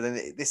 So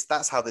then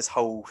that's how this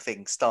whole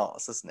thing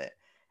starts, doesn't it?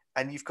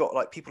 And you've got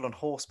like people on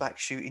horseback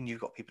shooting. You've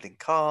got people in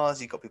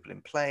cars. You've got people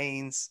in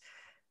planes.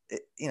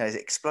 There's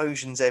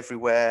explosions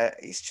everywhere.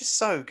 It's just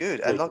so good.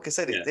 And like I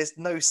said, there's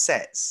no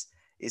sets.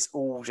 It's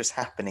all just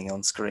happening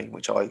on screen,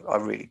 which I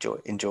really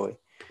enjoy.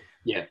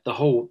 Yeah,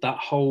 that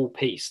whole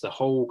piece, the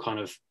whole kind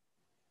of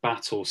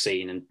battle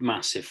scene and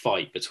massive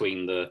fight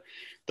between the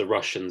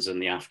Russians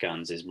and the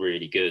Afghans is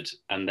really good.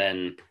 And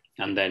then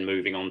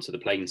moving on to the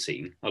plane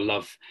scene, I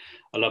love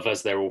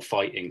as they're all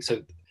fighting.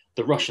 So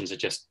the Russians are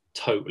just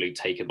totally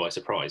taken by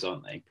surprise,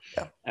 aren't they?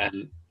 Yeah.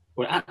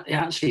 Well, it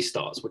actually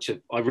starts, which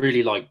I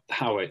really like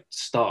how it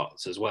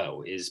starts as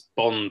well, is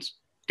Bond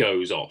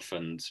goes off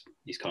and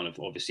he's kind of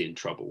obviously in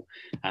trouble,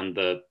 and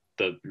the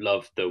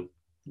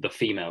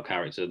female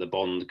character, the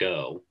Bond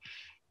girl,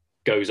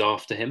 goes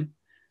after him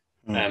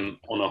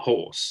on a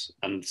horse,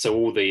 and so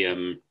all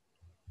the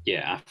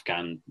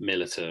Afghan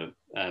military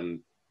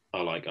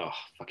are like, "Oh,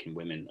 fucking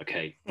women,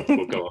 okay,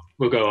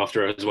 we'll go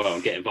after her as well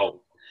and get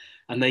involved,"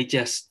 and they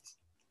just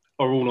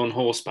are all on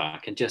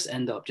horseback and just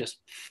end up just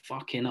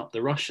fucking up the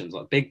Russians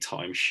like big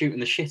time, shooting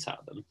the shit out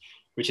of them,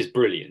 which is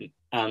brilliant.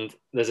 And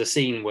there's a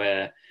scene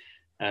where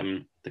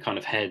the kind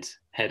of head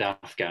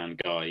Afghan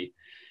guy,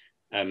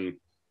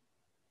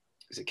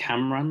 is it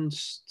Kamran,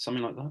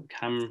 something like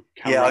that?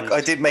 Yeah, I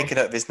did make a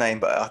note of his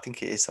name, but I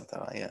think it is something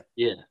like that.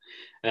 Yeah.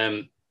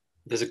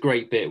 There's a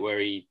great bit where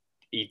he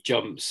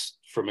jumps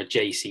from a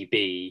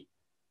JCB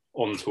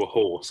onto a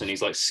horse, and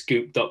he's like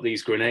scooped up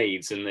these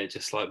grenades, and it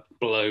just like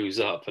blows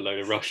up a load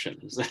of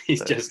Russians. And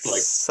he's just like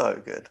so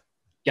good,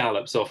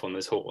 gallops off on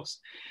this horse.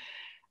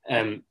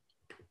 But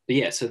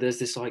yeah, so there's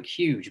this like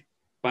huge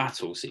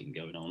battle scene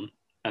going on,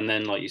 and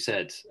then like you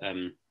said,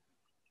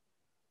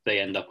 they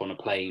end up on a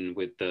plane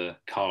with the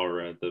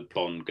Kara, the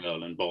Bond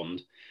girl, and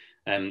Bond,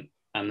 and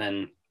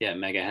then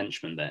mega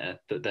henchman there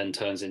that then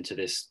turns into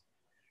this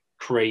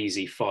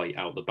crazy fight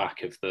out the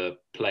back of the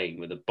plane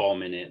with a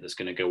bomb in it that's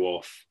going to go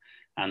off,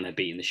 and they're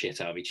beating the shit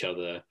out of each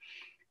other.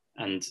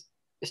 And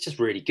it's just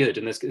really good,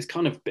 and there's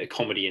kind of a bit of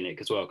comedy in it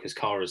as well, because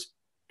Kara's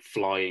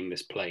flying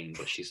this plane,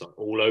 but she's like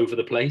all over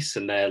the place,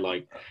 and they're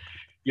like,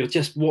 you're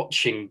just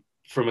watching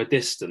from a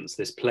distance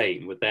this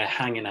plane with their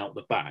hanging out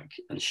the back,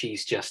 and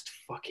she's just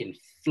fucking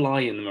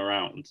flying them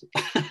around.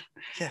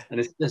 Yeah. And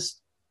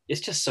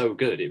it's just so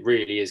good. It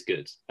really is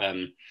good.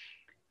 And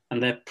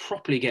they're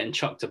properly getting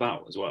chucked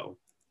about as well.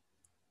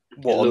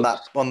 What,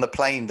 on the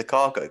plane, the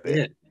cargo bit?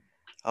 Yeah,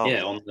 Oh,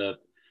 yeah,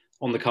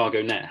 on the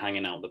cargo net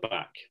hanging out the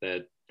back.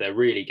 They're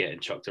really getting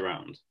chucked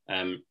around.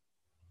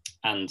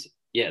 And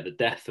yeah, the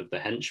death of the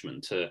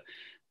henchman to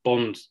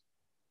Bond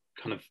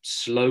kind of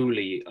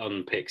slowly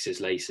unpicks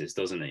his laces,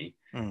 doesn't he?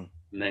 Mm.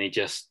 And then he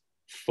just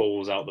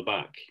falls out the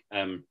back.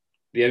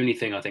 The only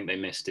thing I think they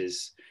missed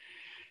is,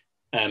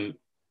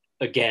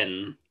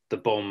 again, the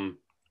bomb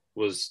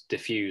was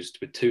diffused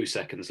with 2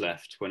 seconds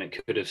left when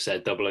it could have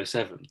said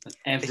 007. And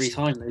every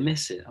time they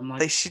miss it, I'm like,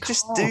 they should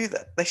just do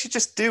that. They should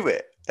just do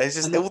it. There's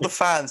just all the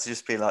fans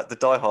just be like, the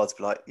diehards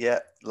be like, yeah,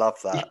 love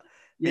that.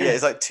 Yeah, yeah,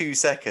 it's like 2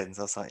 seconds.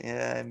 I was like,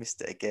 yeah, I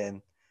missed it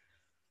again.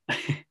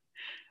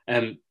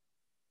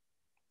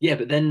 Yeah,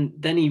 but then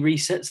he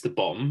resets the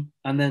bomb,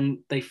 and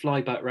then they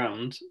fly back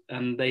round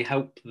and they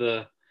help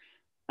the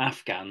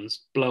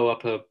Afghans blow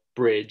up a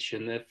bridge,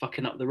 and they're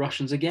fucking up the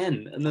Russians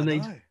again, and then they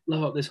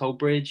blow up this whole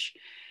bridge,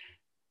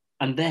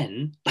 and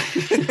then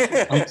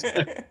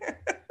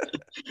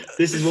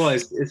this is why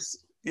it's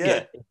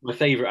my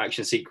favorite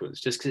action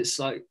sequence, just because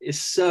it's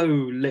so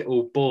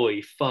little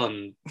boy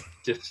fun,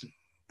 just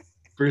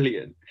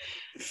brilliant.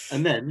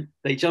 And then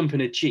they jump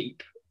in a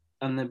jeep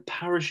and then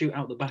parachute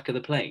out the back of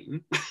the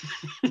plane.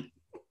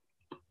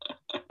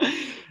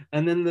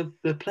 And then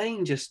the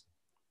plane just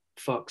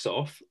fucks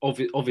off.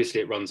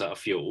 Obviously, it runs out of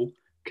fuel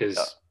because,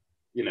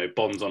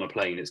 Bond's on a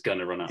plane, it's going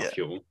to run out of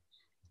fuel.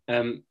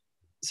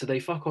 So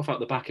they fuck off out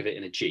the back of it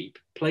in a jeep.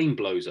 Plane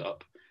blows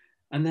up.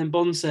 And then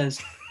Bond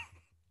says,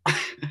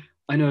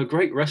 I know a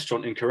great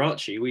restaurant in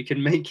Karachi. We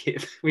can make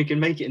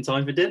it in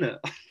time for dinner.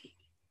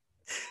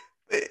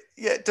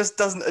 It just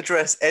doesn't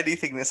address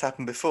anything that's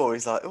happened before.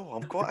 He's like, oh,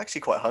 I'm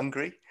actually quite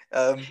hungry.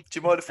 Do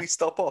you mind if we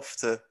stop off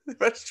to the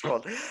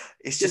restaurant?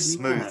 It's just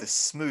smooth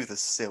as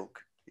silk.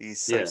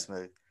 He's so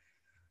smooth.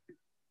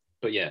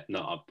 But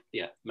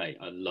mate,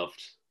 I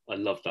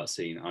loved that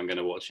scene. I'm going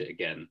to watch it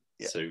again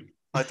soon.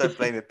 I don't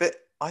blame it. But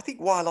I think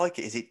why I like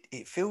it is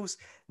it feels,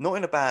 not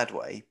in a bad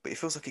way, but it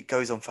feels like it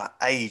goes on for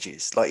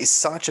ages. Like, it's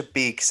such a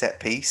big set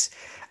piece,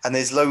 and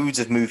there's loads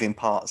of moving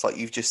parts. Like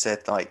you've just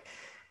said, like,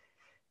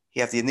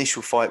 you have the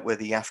initial fight where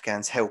the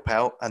Afghans help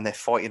out and they're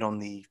fighting on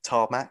the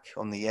tarmac,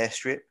 on the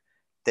airstrip.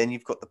 Then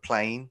you've got the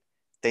plane.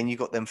 Then you've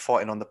got them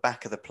fighting on the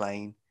back of the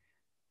plane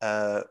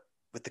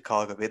with the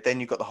cargo bit.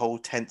 Then you've got the whole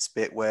tense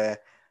bit where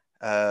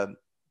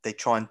they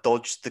try and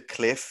dodge the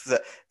cliff.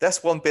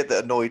 That's one bit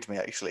that annoyed me,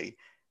 actually.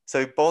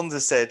 So Bond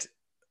has said,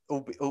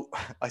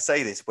 I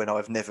say this when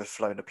I've never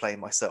flown a plane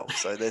myself,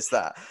 so there's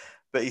that.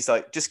 But he's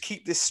like, just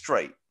keep this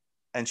straight.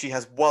 And she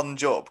has one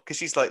job, because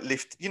she's like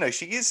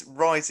she is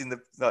rising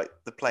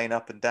the plane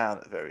up and down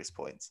at various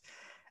points.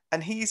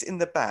 And he's in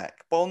the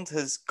back. Bond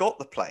has got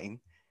the plane.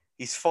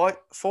 He's fought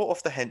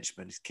off the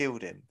henchman. He's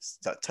killed him.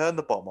 Like, turned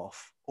the bomb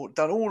off.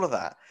 Done all of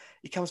that.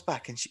 He comes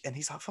back and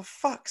he's like, for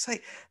fuck's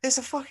sake, there's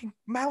a fucking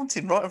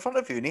mountain right in front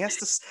of you. And he has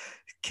to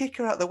kick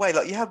her out of the way.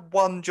 Like, you had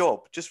one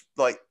job. Just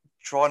like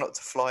try not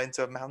to fly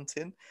into a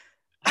mountain.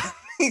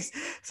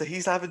 So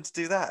he's having to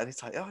do that, and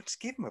he's like, oh,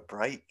 just give him a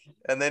break.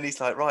 And then he's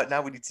like, right,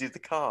 now we need to do the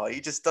car. He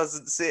just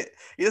doesn't sit.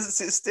 He doesn't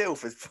sit still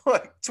for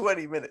like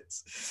 20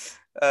 minutes.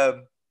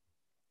 But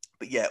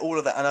yeah, all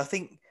of that. And I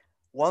think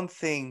one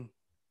thing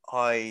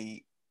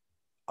I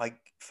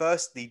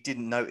firstly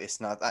didn't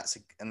notice, now that's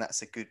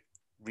a good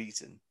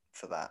reason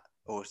for that,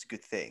 or it's a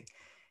good thing,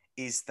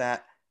 is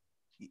that,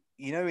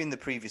 in the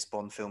previous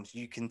Bond films,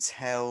 you can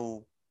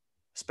tell,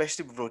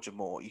 especially with Roger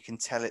Moore, you can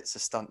tell it's a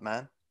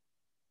stuntman.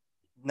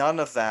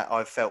 None of that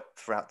I've felt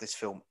throughout this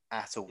film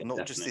at all.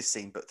 Not just this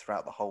scene, but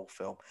throughout the whole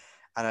film.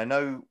 And I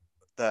know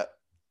that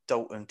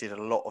Dalton did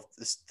a lot of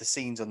the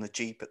scenes on the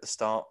Jeep at the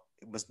start.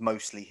 It was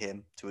mostly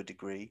him to a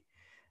degree.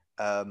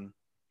 And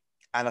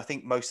I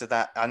think most of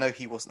that, I know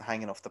he wasn't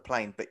hanging off the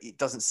plane, but it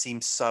doesn't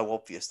seem so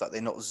obvious. Like, they're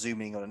not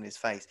zooming on his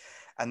face.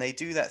 And they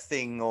do that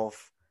thing of,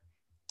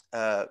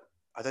 I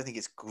don't think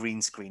it's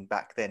green screen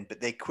back then,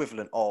 but the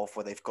equivalent of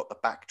where they've got the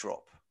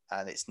backdrop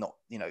and it's not,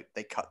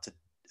 they cut to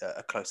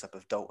a close-up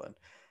of Dalton.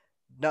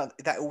 No,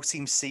 that all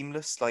seems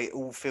seamless. Like, it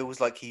all feels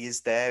like he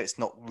is there. It's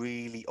not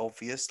really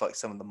obvious, like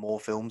some of the Moore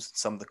films,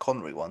 some of the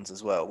Connery ones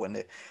as well, when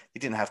they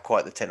didn't have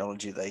quite the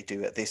technology they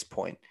do at this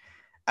point.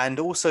 And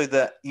also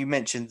that you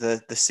mentioned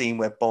the scene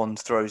where Bond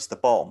throws the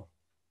bomb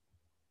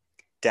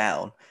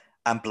down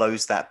and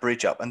blows that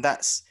bridge up, and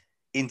that's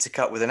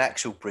intercut with an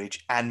actual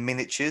bridge and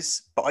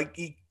miniatures. But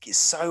it's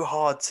so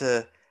hard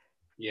to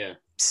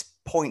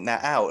point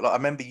that out. Like, I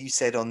remember you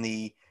said on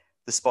the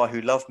Spy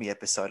Who Loved Me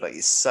episode, like,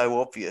 it's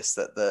so obvious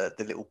that the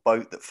little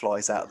boat that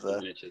flies out of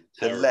the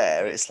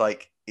lair, it's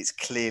like, it's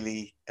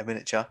clearly a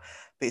miniature,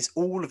 but it's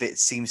all of it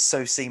seems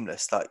so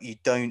seamless. Like, you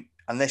don't,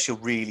 unless you're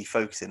really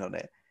focusing on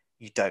it,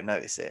 you don't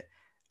notice it.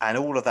 and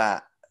all of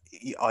that,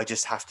 I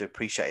just have to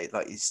appreciate it.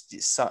 Like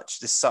there's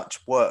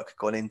such work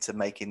gone into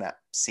making that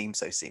seem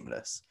so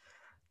seamless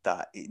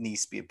that it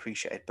needs to be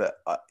appreciated. But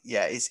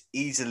yeah, it's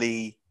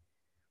easily.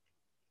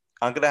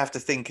 I'm gonna have to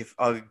think if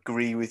I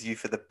agree with you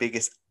for the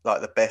biggest,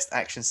 like the best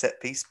action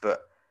set piece,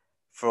 but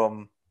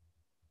from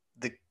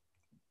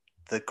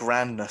the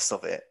grandness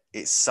of it,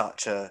 it's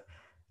such a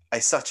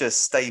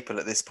staple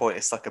at this point.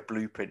 It's like a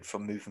blueprint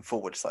from moving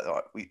forward. It's like,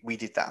 all right, we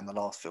did that in the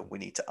last film. We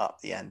need to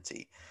up the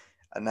ante,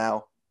 and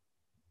now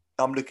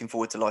I'm looking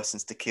forward to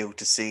License to Kill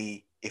to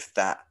see if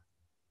that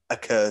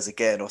occurs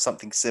again or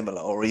something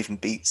similar or even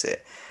beats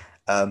it.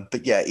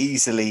 But yeah,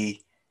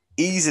 easily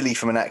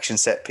from an action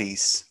set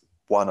piece,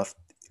 it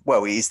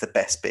is the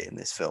best bit in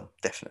this film,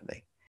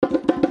 definitely.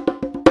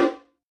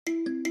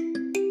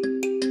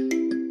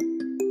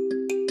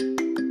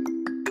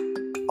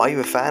 Are you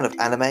a fan of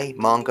anime,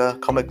 manga,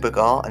 comic book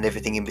art, and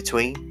everything in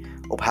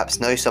between? Or perhaps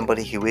know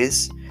somebody who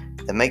is?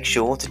 Then make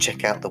sure to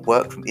check out the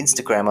work from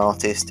Instagram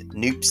artist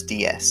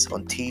NoopsDS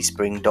on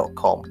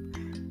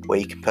teespring.com, where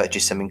you can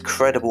purchase some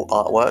incredible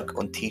artwork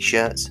on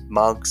t-shirts,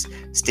 mugs,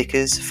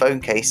 stickers, phone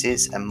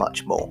cases, and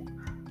much more.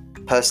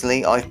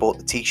 Personally, I've bought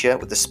the t-shirt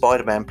with the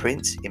Spider-Man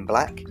print in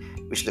black,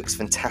 which looks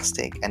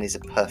fantastic and is a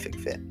perfect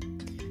fit.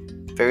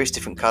 Various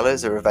different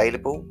colours are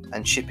available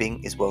and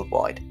shipping is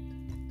worldwide.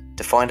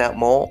 To find out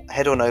more,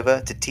 head on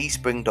over to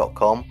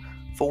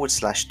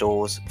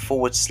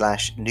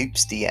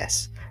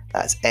teespring.com/stores/NoopsDS,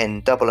 that's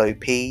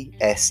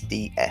NOOPSDS,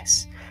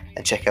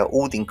 and check out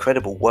all the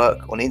incredible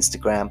work on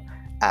Instagram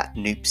at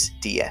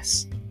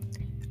NoopsDS.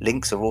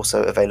 Links are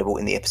also available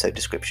in the episode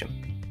description.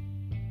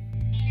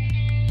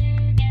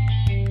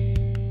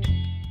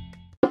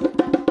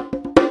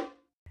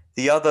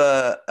 The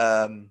other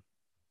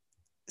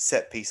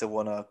set piece I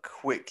want to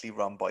quickly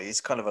run by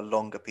is kind of a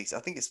longer piece. I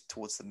think it's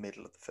towards the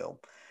middle of the film.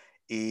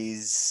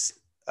 Is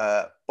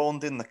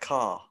Bond in the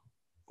car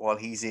while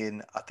he's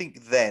in, I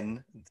think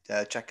then,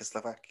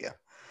 Czechoslovakia.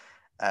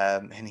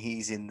 And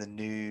he's in the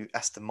new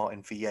Aston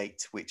Martin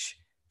V8, which,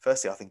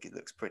 firstly, I think it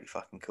looks pretty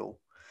fucking cool.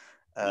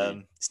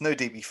 It's no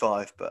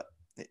DB5, but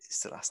it's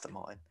still Aston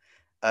Martin.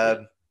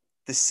 The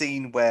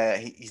scene where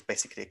he's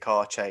basically a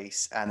car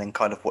chase, and then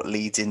kind of what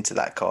leads into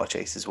that car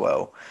chase as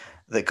well,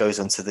 that goes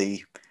onto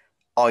the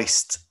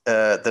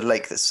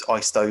lake that's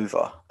iced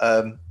over.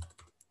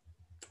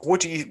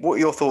 What are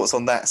your thoughts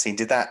on that scene?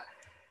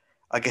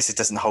 I guess it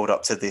doesn't hold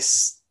up to the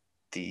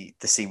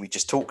scene we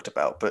just talked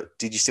about, but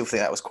did you still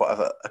think that was quite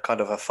a kind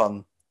of a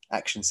fun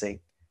action scene?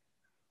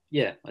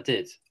 Yeah, I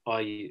did.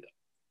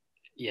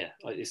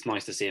 It's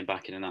nice to see him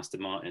back in an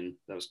Aston Martin.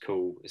 That was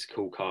cool. It's a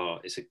cool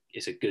car.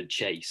 It's a good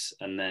chase,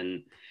 and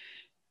then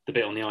the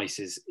bit on the ice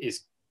is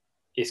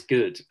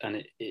good,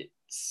 and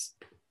it's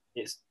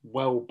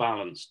well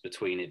balanced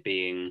between it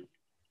being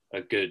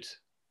a good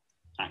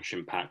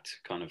action-packed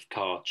kind of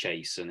car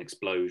chase and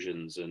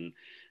explosions, and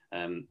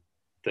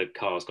the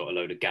car's got a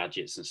load of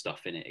gadgets and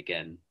stuff in it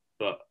again,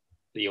 but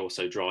he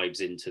also drives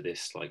into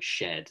this like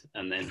shed,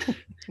 and then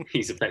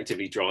he's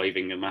effectively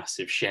driving a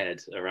massive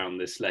shed around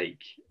this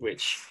lake,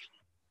 which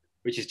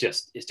is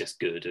just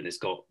good, and it's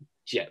got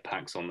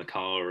jetpacks on the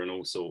car and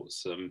all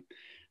sorts, and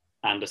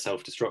a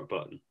self-destruct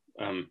button.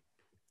 I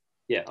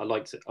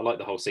liked it. I liked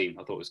the whole scene.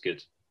 I thought it was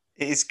good.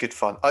 It is good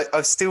fun.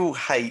 I still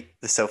hate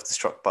the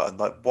self-destruct button.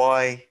 Like,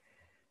 why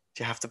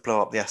do you have to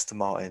blow up the Aston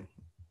Martin?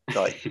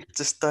 Like,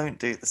 just don't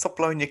do it. Stop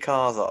blowing your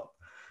cars up.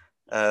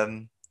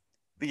 But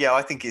yeah,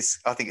 I think it's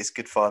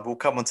good fun. We'll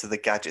come onto the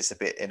gadgets a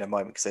bit in a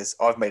moment, because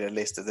I've made a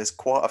list of there's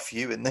quite a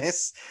few in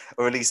this,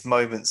 or at least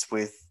moments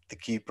with the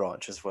Q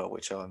branch as well,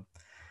 which I'm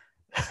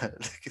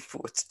looking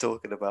forward to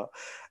talking about.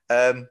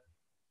 So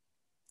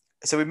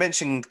we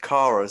mentioned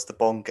Kara as the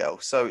Bond girl.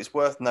 So it's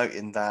worth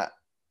noting that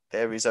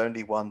there is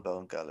only one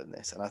Bond girl in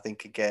this, and I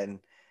think again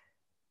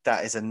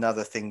that is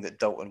another thing that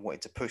Dalton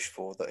wanted to push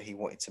for, that he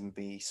wanted to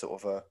be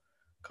sort of a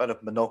kind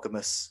of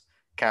monogamous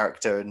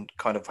character and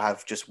kind of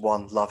have just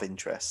one love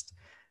interest.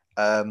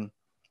 So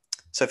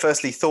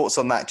firstly, thoughts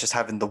on that, just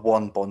having the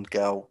one Bond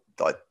girl.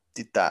 Was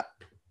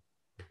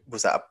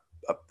that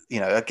I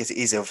guess it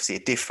is obviously a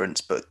difference,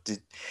 but is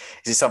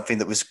it something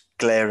that was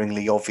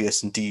glaringly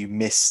obvious, and do you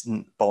miss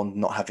Bond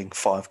not having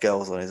 5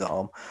 girls on his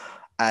arm?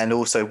 And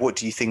also, what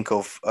do you think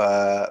of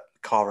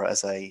Kara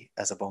as a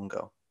Bond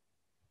girl?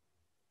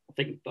 I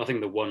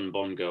think the one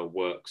Bond girl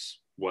works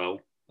well.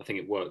 I think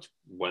it worked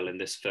well in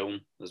this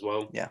film as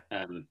well. Yeah.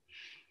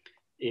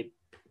 It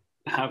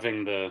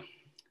having the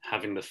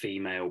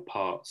female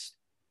parts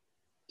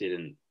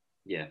it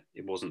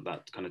wasn't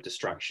that kind of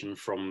distraction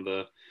from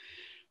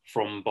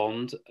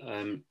Bond.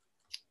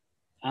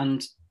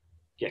 And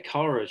yeah,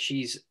 Kara,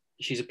 she's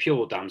a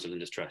pure damsel in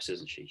distress,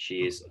 isn't she?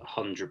 She is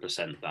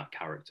 100% that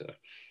character,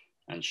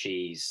 and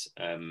she's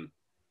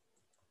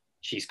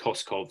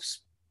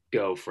Koskov's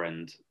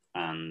girlfriend,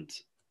 and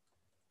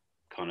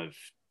kind of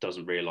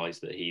doesn't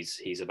realize that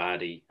he's a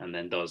baddie, and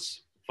then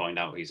does find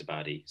out he's a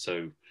baddie.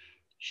 So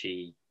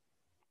she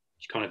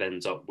kind of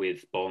ends up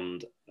with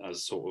Bond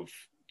as sort of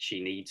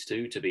she needs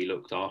to be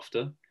looked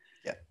after.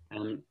 Yeah.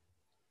 And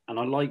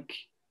I like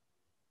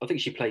I think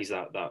she plays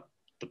the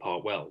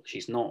part well.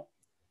 She's not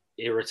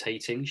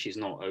irritating. She's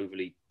not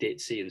overly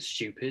ditzy and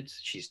stupid.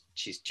 She's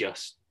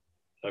just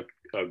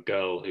a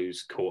girl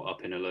who's caught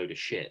up in a load of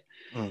shit.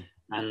 Mm.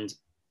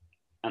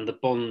 And the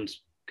Bond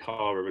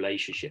Cara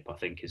relationship, I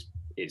think,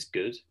 is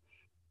good.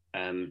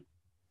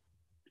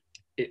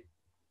 It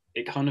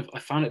it kind of, I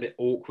found it a bit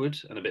awkward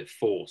and a bit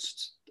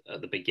forced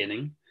at the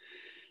beginning,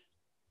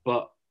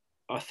 but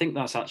I think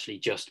that's actually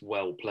just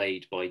well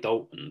played by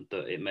Dalton,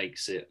 that it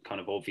makes it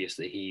kind of obvious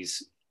that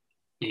he's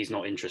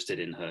not interested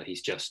in her.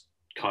 He's just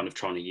kind of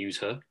trying to use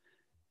her.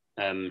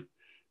 And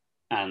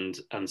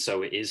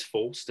so it is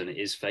forced and it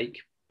is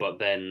fake, but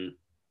then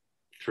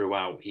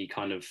throughout he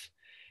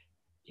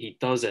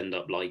does end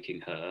up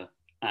liking her,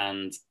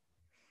 and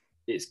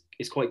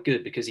it's quite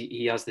good because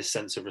he has this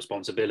sense of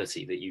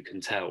responsibility that you can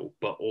tell,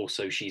 but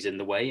also she's in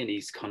the way, and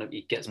he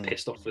gets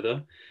pissed off with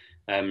her,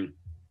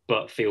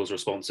 but feels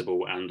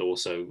responsible, and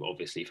also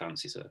obviously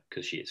fancies her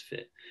because she is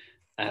fit.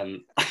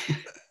 um,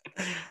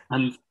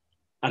 and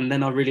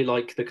then I really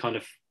like the kind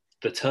of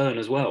the turn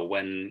as well,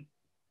 when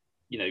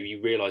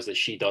you realize that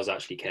she does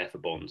actually care for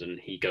Bond, and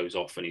he goes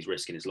off and he's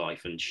risking his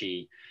life, and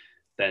she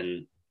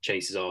then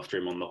chases after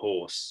him on the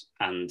horse,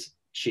 and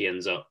she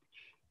ends up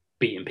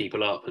beating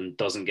people up and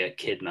doesn't get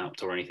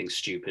kidnapped or anything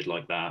stupid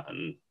like that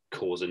and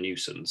cause a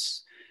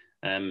nuisance.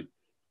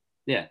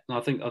 Yeah,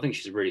 I think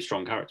she's a really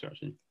strong character,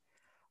 actually.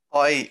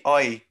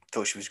 I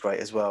thought she was great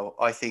as well.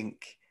 I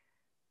think,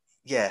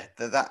 yeah,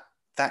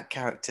 that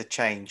character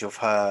change of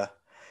her,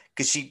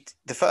 because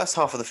the first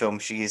half of the film,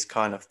 she is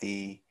kind of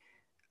the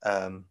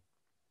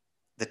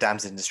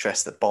damsel in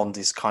distress that Bond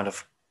is kind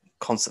of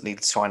constantly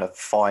trying to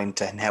find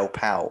and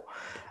help out.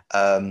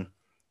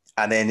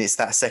 And then it's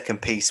that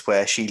second piece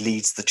where she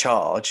leads the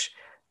charge,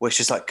 which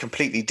is like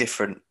completely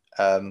different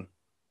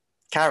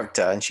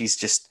character, and she's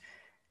just,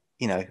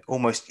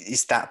 almost,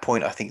 it's that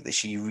point I think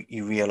that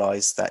you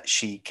realize that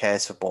she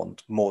cares for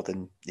Bond more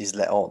than is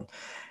let on.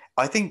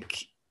 I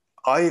think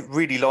I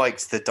really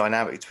liked the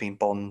dynamic between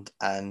Bond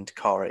and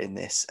Cara in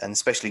this, and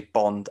especially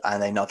Bond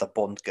and another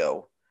Bond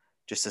girl,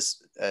 just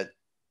as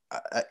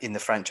in the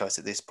franchise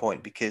at this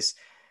point, because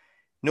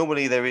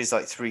normally there is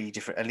like three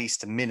different, at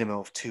least a minimum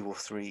of two or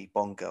three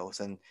Bond girls,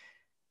 and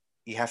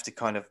you have to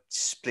kind of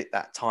split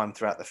that time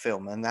throughout the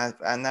film. And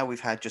now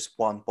we've had just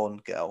one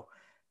Bond girl.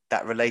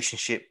 That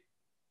relationship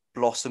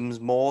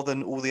blossoms more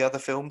than all the other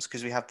films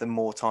because we have them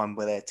more time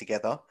where they're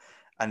together,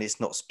 and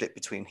it's not split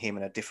between him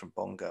and a different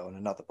Bond girl and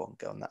another Bond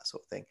girl and that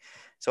sort of thing.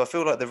 So I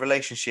feel like the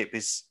relationship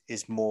is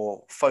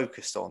more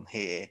focused on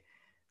here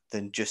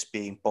than just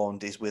being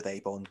Bond is with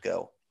a Bond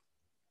girl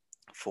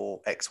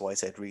for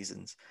XYZ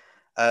reasons.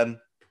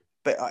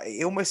 But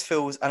it almost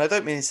feels, and I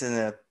don't mean this in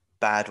a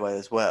bad way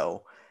as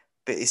well,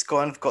 but it's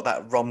kind of got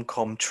that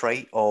rom-com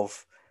trait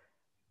of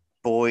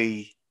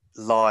boy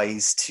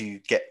lies to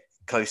get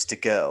close to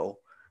girl,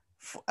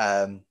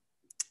 girl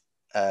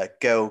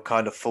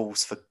kind of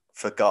falls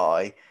for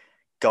guy.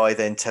 Guy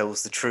then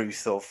tells the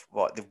truth of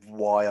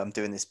why I'm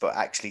doing this, but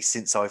actually,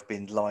 since I've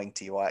been lying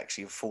to you, I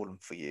actually have fallen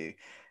for you,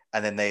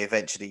 and then they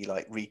eventually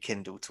like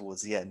rekindle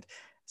towards the end.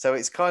 So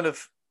it's kind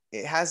of,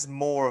 it has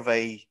more of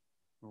a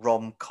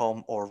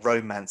rom-com or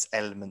romance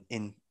element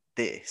in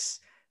this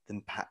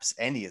than perhaps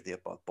any of the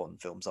above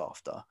Bond films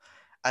after.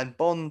 And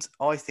Bond,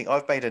 I think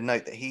I've made a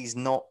note that he's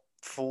not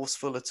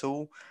forceful at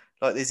all.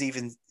 Like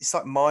it's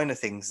like minor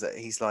things that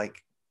he's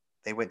like,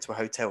 they went to a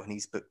hotel and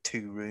he's booked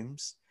 2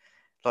 rooms.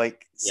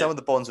 Like Yeah, some of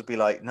the Bonds would be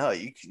like, no,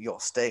 you're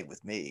staying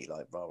with me,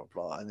 like blah blah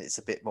blah, and it's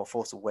a bit more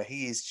forceful. Where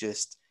he's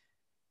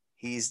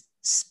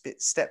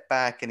step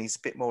back and he's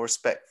a bit more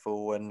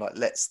respectful and like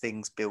lets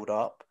things build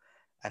up,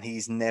 and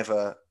he's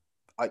never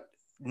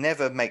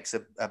makes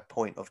a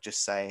point of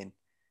just saying,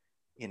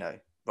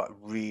 like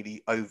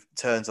really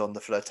turns on the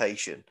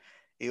flirtation.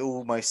 It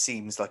almost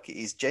seems like it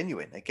is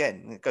genuine.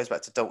 Again, it goes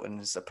back to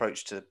Dalton's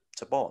approach to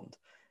Bond.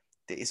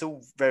 It's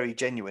all very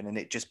genuine, and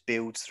it just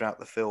builds throughout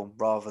the film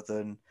rather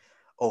than,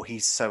 oh,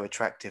 he's so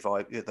attractive.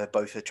 They're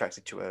both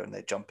attracted to her and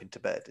they jump into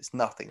bed. It's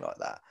nothing like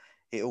that.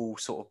 It all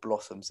sort of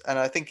blossoms, and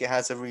I think it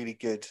has a really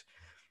good.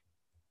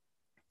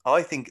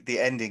 I think the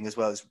ending as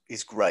well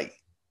is great,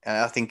 and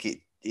I think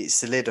it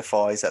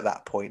solidifies at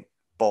that point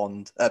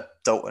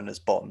Dalton as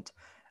Bond,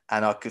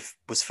 and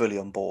was fully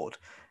on board.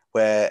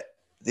 Where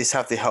this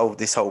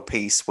whole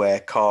piece where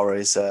Cara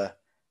is a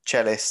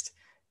cellist,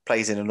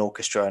 plays in an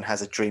orchestra, and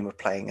has a dream of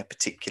playing a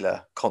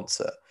particular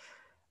concert.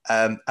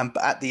 And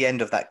at the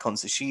end of that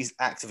concert, she's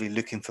actively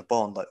looking for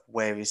Bond. Like,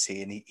 where is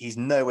he? And he's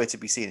nowhere to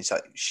be seen. It's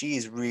like she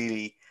is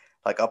really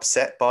like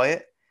upset by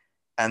it.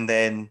 And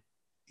then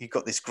you've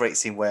got this great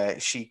scene where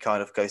she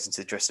kind of goes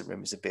into the dressing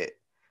room, is a bit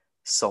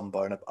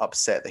somber and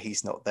upset that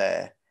he's not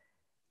there.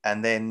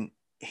 And then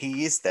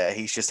he is there.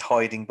 He's just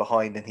hiding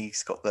behind, and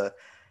he's got the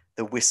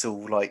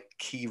whistle like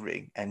key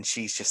ring, and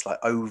she's just like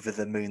over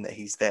the moon that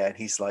he's there. And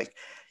he's like,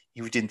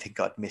 you didn't think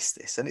I'd miss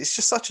this. And it's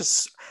just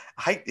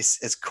I hate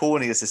this, as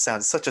corny as it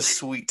sounds, it's such a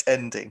sweet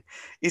ending.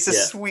 It's a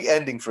yeah, sweet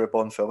ending for a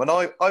Bond film. And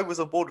I was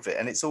on board with it,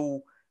 and it's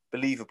all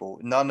believable.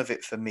 None of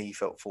it for me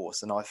felt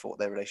forced. And I thought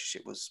their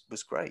relationship was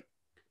great.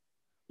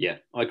 Yeah,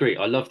 I agree.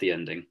 I love the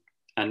ending,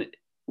 and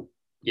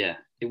yeah,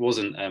 it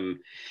wasn't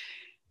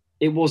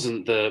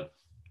the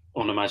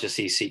On Her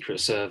Majesty's Secret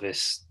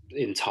Service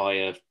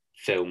entire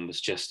film was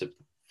just a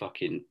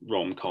fucking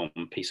rom-com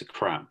piece of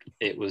crap.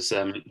 It was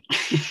I'm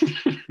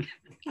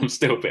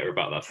still bitter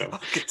about that film. I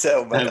could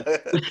tell, man.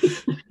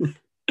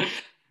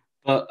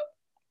 But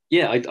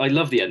yeah, I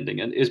love the ending,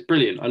 and it's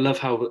brilliant. I love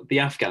how the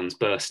Afghans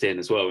burst in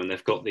as well, and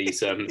they've got these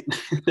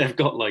they've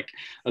got like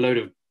a load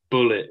of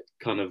bullet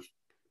kind of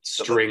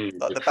string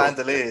like the across.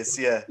 bandoliers,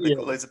 yeah, they've Yeah,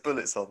 got loads of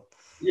bullets on.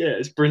 yeah,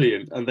 it's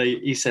brilliant. And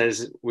he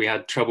says we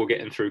had trouble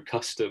getting through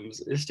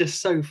customs. It's just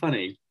so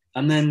funny.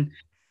 And then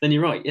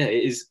you're right. Yeah,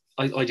 it is.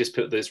 I just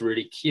put this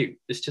really cute.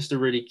 It's just a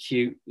really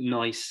cute,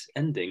 nice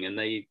ending, and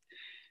they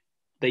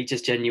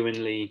just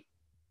genuinely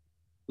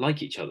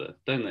like each other,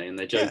 don't they? And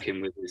they're Yeah, joking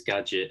with this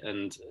gadget,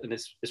 and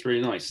it's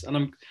really nice. And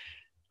I'm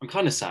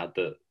kind of sad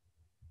that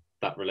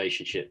that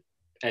relationship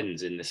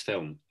ends in this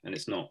film, and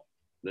it's not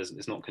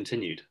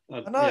continued. I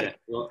know. Yeah,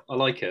 well, I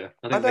like her.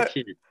 I I think they're know.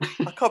 cute.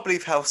 I can't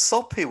believe how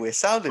soppy we're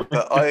sounding,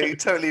 but I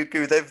totally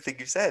agree with everything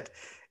you said.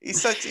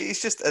 It's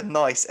just a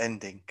nice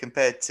ending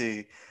compared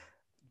to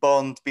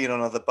Bond being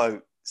on another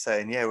boat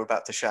saying, "Yeah, we're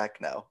about to shag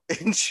now."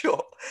 In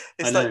short, I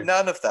it's like know.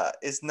 none of that.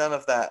 It's none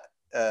of that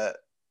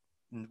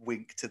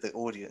wink to the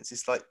audience.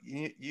 It's like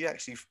you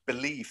actually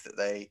believe that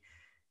they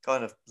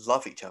kind of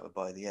love each other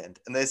by the end.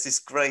 And there's this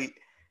great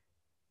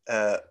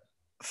uh,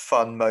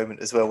 fun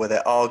moment as well where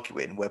they're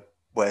arguing,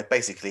 where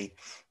basically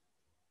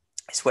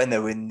it's when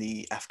they're in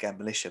the Afghan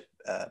militia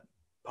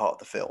part of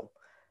the film,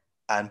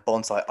 and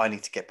Bond's like, I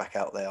need to get back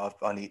out there.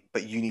 I need,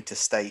 but you need to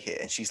stay here.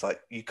 And she's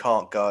like, you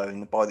can't go.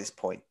 And by this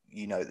point,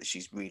 you know that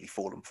she's really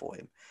fallen for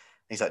him. And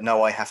he's like,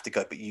 no, I have to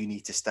go, but you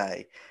need to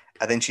stay.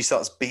 And then she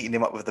starts beating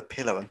him up with a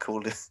pillow and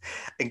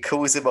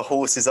calls him a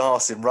horse's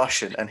ass in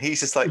Russian. And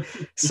he's just like,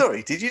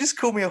 sorry, did you just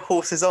call me a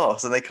horse's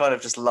ass? And they kind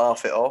of just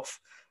laugh it off.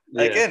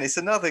 Yeah, Again, it's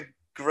another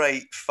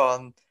great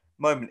fun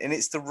moment, and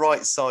it's the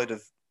right side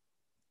of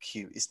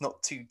cute. It's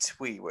not too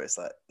twee where it's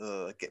like,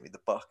 get me the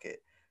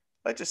bucket.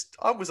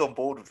 I was on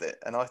board with it,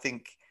 and I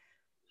think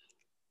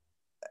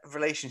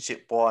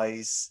relationship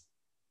wise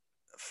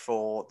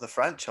for the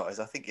franchise,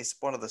 I think it's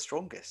one of the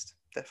strongest,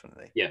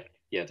 definitely. yeah,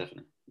 yeah,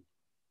 definitely.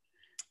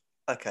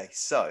 Okay,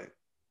 so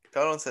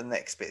going on to the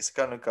next bit, it's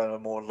going to go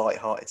on more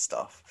light-hearted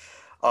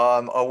stuff.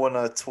 I want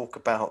to talk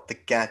about the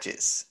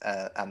gadgets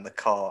and the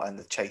car and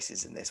the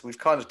chases in this. We've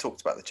kind of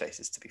talked about the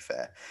chases, to be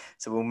fair,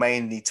 so we'll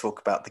mainly talk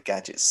about the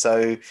gadgets.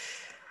 So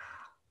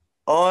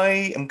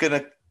I am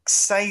going to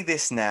say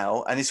this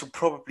now, and this will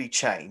probably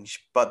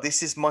change, but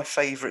this is my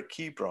favorite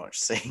Q branch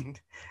scene,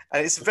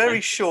 and it's a very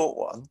Okay. short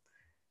one,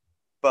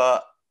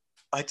 but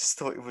I just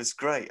thought it was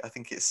great. I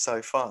think it's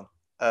so fun.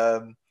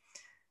 Um,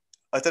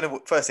 I don't know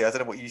what. Firstly, I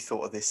don't know what you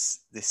thought of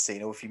this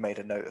scene, or if you made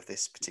a note of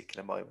this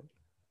particular moment.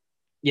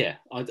 Yeah,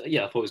 I thought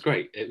it was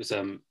great. It was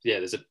yeah,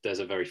 there's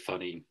a very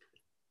funny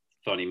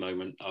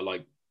moment. I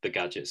like the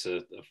gadgets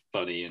are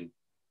funny, and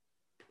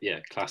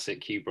yeah,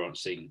 classic Q branch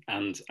scene.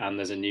 And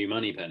there's a new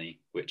money penny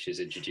which is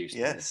introduced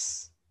in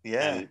this, Yes.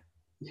 Yeah. and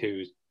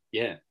who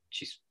yeah,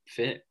 she's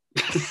fit.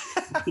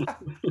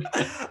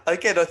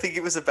 Again, I think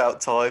it was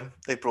about time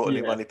they brought a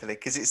new Yeah, money penny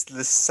because it's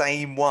the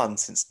same one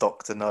since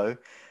Doctor No,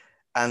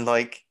 and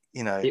like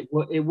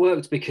it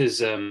worked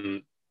because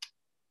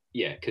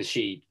yeah, because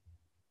she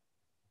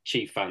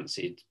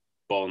fancied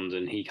Bond,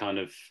 and he kind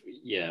of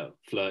yeah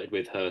flirted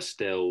with her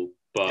still,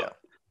 yeah, but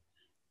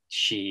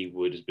she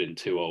would have been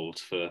too old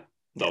for yeah.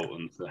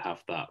 Dalton to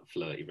have that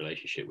flirty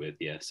relationship with.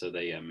 Yeah, so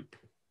they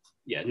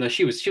yeah, no,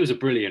 she was a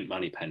brilliant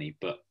money penny,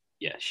 but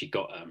yeah, she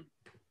got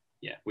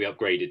yeah, we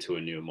upgraded to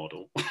a newer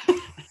model.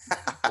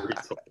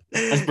 As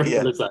Yeah,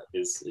 brutal as that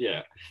is,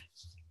 yeah.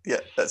 yeah,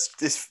 that's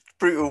it's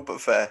brutal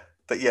but fair.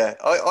 But yeah,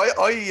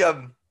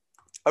 I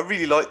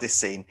really like this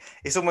scene.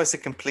 It's almost a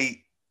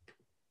complete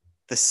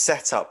the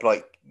setup,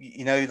 like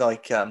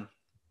like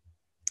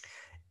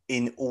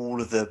in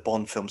all of the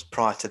Bond films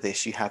prior to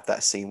this, you have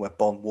that scene where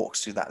Bond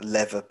walks through that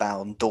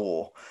leather-bound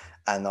door,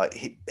 and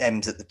like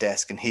M's at the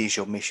desk, and here's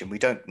your mission. We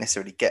don't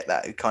necessarily get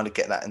that. We kind of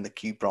get that in the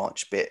Q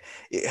branch bit.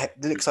 It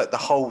looks like the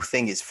whole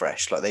thing is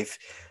fresh. Like they've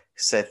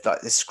said,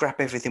 like let's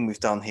scrap everything we've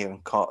done here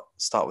and can't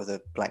start with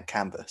a blank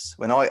canvas.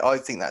 When I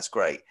think that's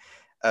great,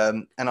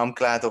 and I'm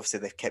glad obviously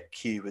they've kept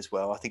Q as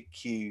well. I think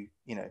Q,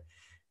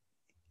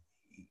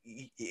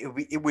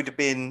 it would have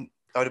been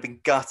I would have been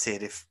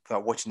gutted if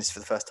watching this for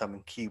the first time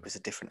and Q was a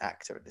different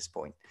actor at this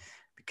point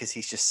because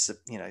he's just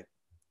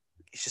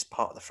he's just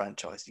part of the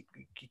franchise.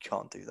 You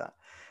can't do that.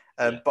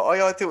 Yeah, But I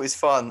thought it was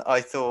fun.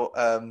 I thought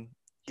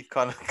you've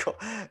kind of got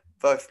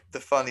both. The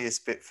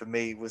funniest bit for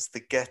me was the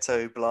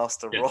ghetto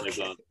blaster Ghetto rocket.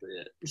 Blaster,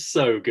 yeah.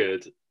 So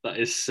good. That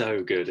is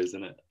so good,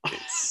 isn't it?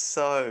 It's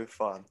so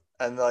fun,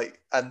 and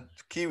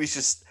Q is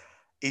just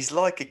he's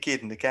like a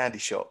kid in a candy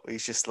shop.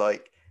 He's just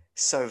like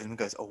so and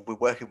goes, oh, we're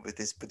working with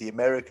the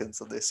Americans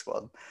on this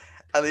one,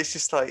 and it's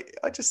just like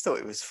I just thought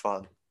it was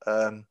fun.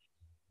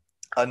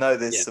 I know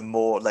there's Yeah, some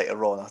more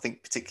later on. I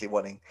think particularly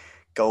one in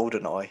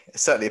GoldenEye,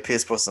 certainly a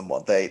Pierce Brosnan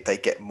one. They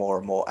get more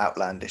and more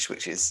outlandish,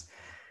 which is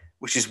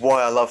which is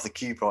why I love the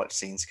Q branch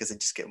scenes, because they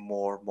just get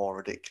more and more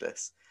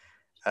ridiculous.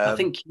 I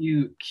think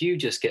Q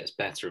just gets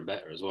better and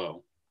better as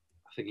well.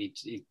 I think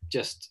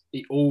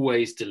he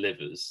always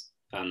delivers,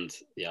 and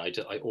yeah,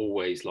 I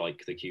always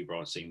like the Q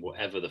branch scene,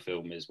 whatever the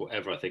film is,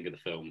 whatever I think of the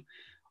film.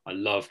 I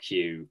love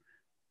Q,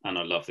 and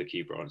I love the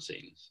Q branch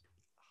scenes.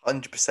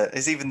 100%.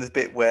 There's even the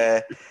bit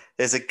where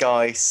there's a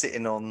guy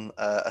sitting on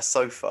a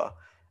sofa,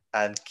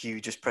 and Q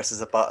just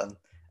presses a button,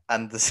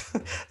 and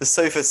the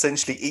sofa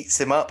essentially eats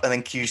him up, and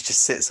then Q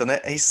just sits on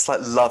it. And he's just like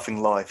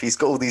loving life. He's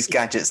got all these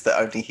gadgets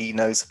that only he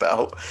knows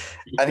about,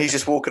 and he's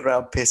just walking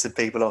around pissing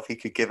people off. He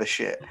could give a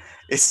shit.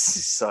 It's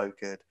so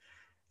good.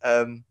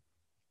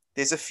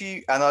 There's a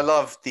few, and I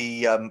love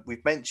the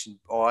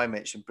I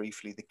mentioned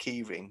briefly the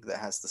key ring that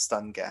has the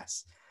stun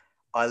gas.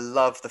 I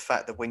love the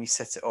fact that when you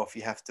set it off,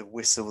 you have to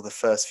whistle the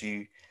first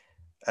few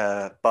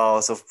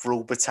bars of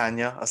Rule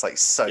Britannia. I was like,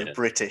 so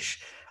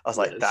British. I was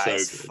like, that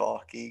is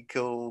fucking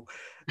cool.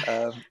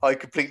 I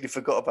completely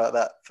forgot about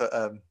that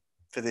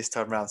for this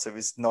time around. So it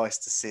was nice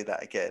to see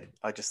that again.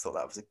 I just thought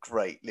that was a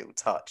great little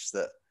touch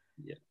that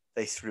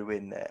they threw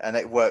in there. And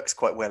it works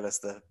quite well as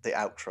the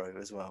outro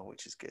as well,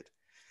 which is good.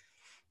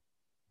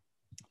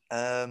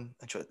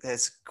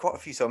 There's quite a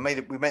few. So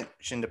we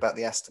mentioned about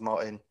the Aston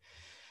Martin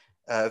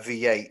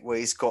V8, where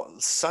he's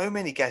got so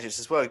many gadgets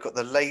as well. He's got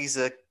the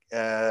laser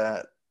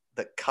that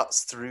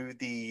cuts through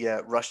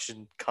the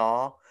Russian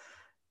car,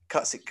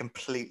 cuts it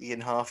completely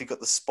in half. You've got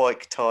the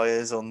spike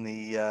tires on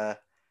the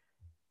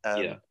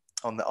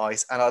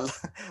ice, and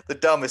the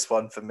dumbest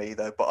one for me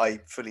though, but I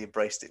fully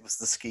embraced it, was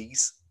the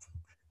skis.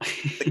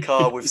 The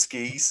car with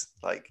skis.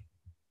 Like,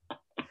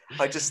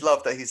 I just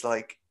love that he's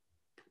like,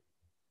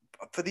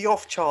 for the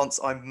off chance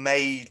I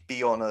may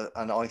be on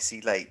an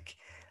icy lake,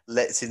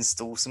 let's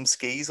install some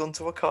skis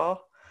onto a car.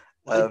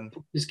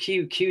 Because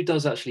Q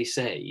does actually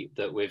say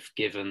that we've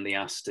given the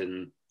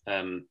Aston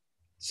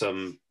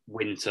some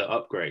winter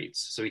upgrades,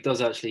 so he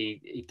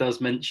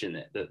does mention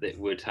it, that it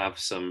would have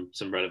some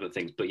relevant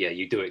things. But yeah,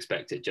 you do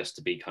expect it just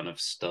to be kind of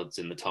studs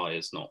in the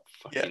tires, not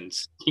fucking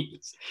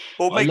skis.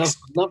 Well, I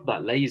love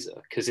that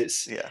laser, because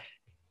it's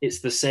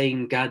the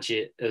same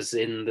gadget as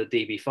in the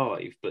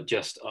DB5, but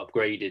just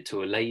upgraded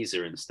to a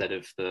laser instead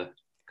of the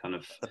kind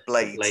of the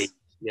blades.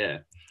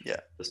 The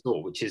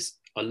sword, which is,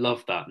 I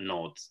love that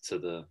nod to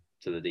the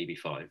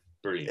DB5.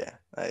 Brilliant. Yeah,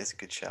 that is a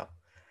good shout.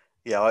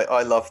 Yeah,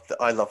 I love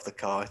the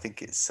car. I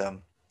think it's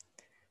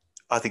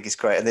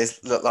great. And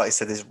there's, like I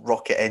said, there's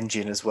rocket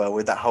engine as well,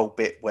 with that whole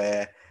bit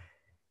where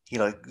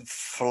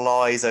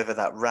flies over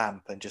that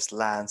ramp and just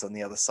lands on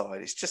the other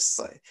side. It's just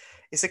like,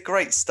 it's a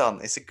great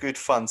stunt. It's a good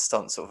fun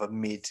stunt, sort of a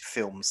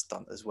mid-film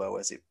stunt as well,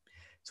 as it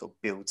sort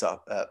of builds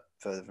up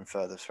further and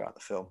further throughout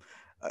the film.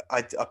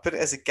 I put it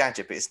as a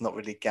gadget, but it's not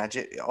really a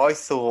gadget. I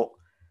thought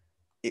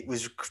it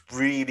was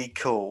really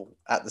cool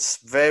at the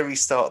very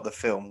start of the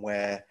film,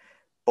 where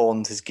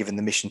Bond has given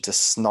the mission to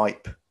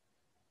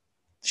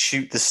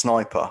shoot the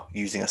sniper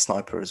using a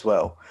sniper as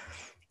well.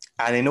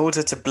 And in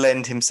order to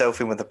blend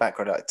himself in with the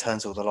background, it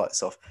turns all the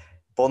lights off.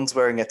 Bond's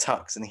wearing a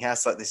tux, and he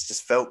has like this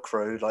just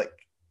Velcro like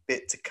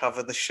bit to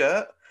cover the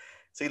shirt.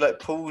 So he like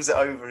pulls it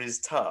over his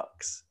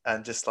tux,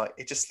 and just like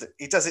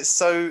he does it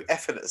so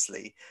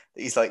effortlessly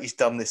that he's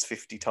done this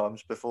 50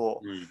 times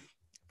before.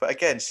 But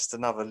again, it's just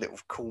another little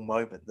cool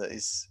moment that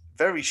is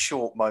very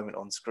short moment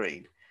on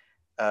screen.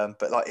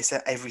 But like, it's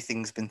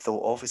everything's been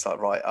thought of. It's like,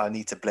 right, I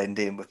need to blend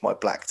in with my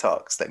black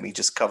tux. Let me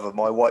just cover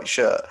my white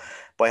shirt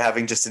by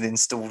having just an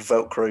installed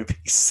Velcro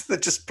piece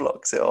that just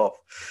blocks it off.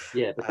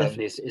 Yeah, but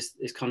definitely,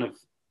 it's kind of,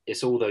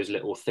 it's all those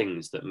little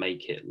things that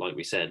make it, like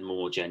we said,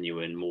 more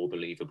genuine, more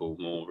believable,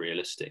 more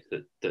realistic,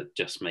 that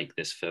just make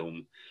this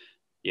film,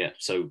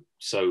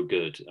 so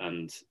good.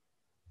 And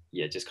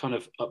yeah, just kind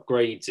of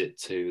upgrades it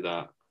to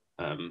that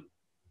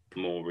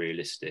more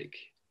realistic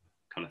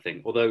kind of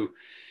thing. Although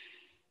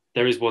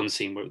there is one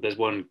scene where there's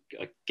one,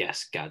 I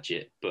guess,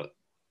 gadget, but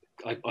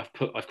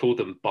I've called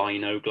them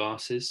bino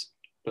glasses,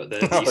 but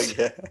they're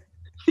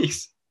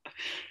these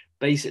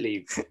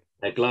basically,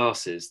 they're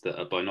glasses that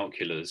are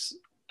binoculars,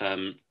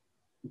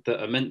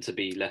 that are meant to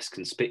be less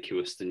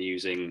conspicuous than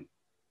using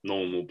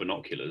normal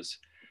binoculars,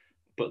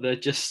 but they're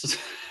just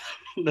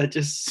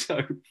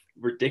so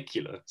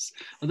ridiculous.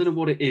 I don't know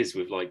what it is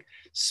with like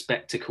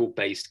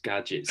spectacle-based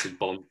gadgets in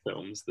Bond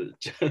films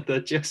that they're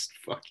just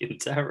fucking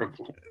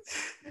terrible.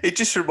 It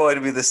just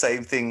reminded me of the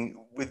same thing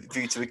with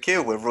View to a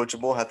Kill, where Roger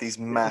Moore had these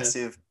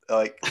massive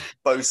like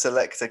Bose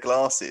Selector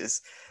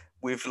glasses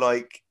with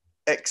like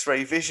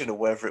X-ray vision or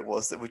whatever it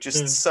was, that were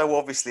just so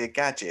obviously a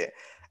gadget.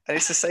 And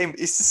it's the same.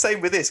 It's the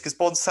same with this, because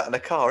Bond's sat in a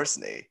car,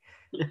 isn't he?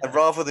 Yeah. And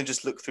rather than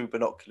just look through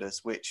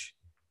binoculars, which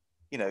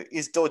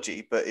is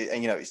dodgy, but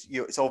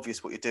it's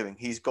obvious what you're doing.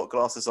 He's got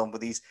glasses on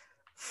with these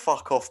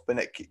fuck off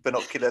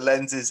binocular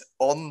lenses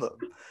on them.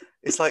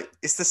 It's like,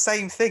 it's the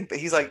same thing, but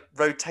he's like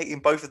rotating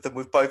both of them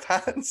with both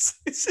hands.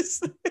 It's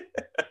just,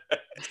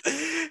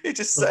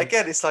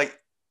 again, it's like,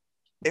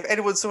 if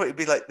anyone saw it, it'd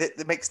be like,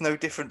 it makes no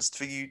difference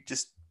for you.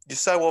 Just, you're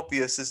so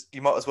obvious, as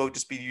you might as well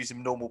just be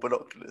using normal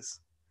binoculars.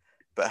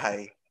 But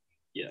hey,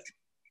 yeah.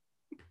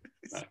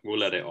 No, we'll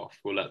let it off.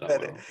 We'll let that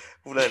let one it, off.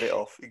 we'll let it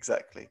off,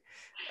 exactly.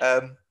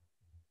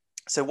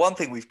 So one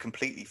thing we've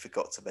completely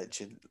forgot to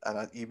mention,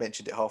 and you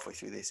mentioned it halfway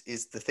through this,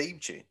 is the theme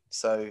tune.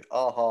 So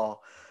Aha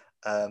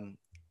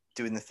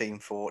doing the theme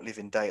for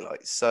Living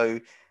Daylight. So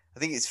I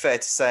think it's fair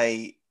to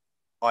say,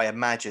 I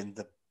imagine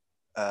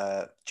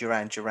the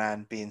Duran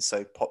Duran being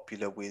so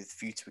popular with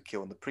View to a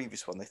Kill on the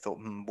previous one, they thought,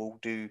 we'll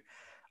do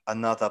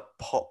another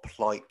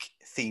pop-like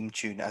theme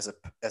tune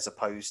as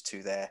opposed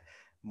to their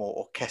more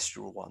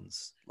orchestral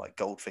ones like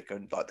Goldfinger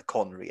and like the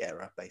Connery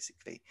era,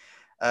 basically.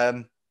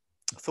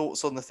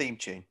 Thoughts on the theme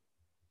tune?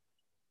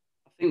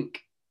 I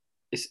think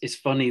it's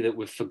funny that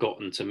we've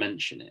forgotten to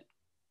mention it,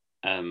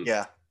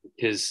 Yeah,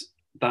 because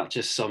that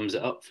just sums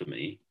it up for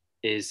me.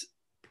 Is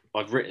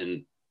I've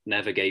written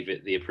never gave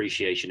it the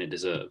appreciation it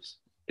deserves,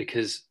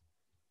 because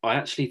I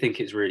actually think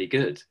it's really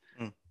good,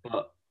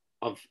 but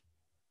I've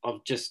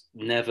just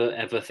never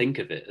ever think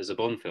of it as a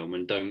Bond film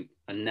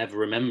and never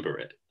remember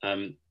it.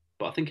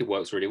 But I think it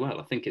works really well.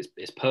 I think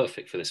it's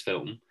perfect for this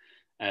film,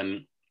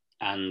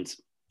 and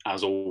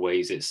as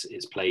always,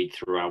 it's played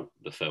throughout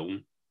the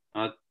film.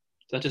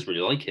 I just really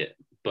like it,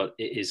 but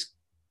it is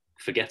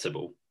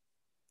forgettable.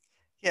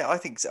 yeah, I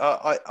think so.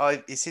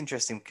 It's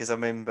interesting because I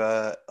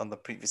remember on the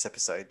previous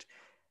episode,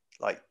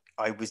 like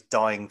I was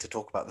dying to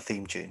talk about the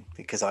theme tune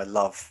because I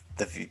love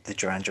the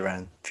Duran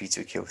Duran View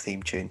to a Kill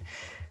theme tune.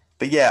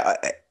 But yeah,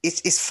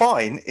 it's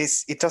fine.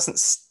 It doesn't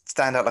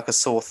stand out like a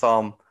sore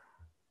thumb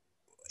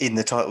in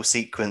the title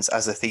sequence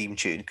as a theme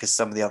tune because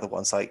some of the other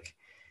ones like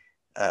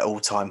All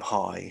Time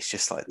High, it's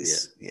just like Yeah,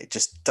 this. It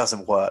just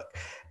doesn't work.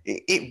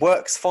 It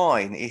works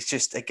fine. It's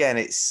just again,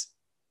 it's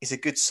a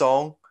good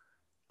song.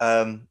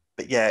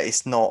 But yeah,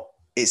 it's not.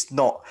 It's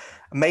not.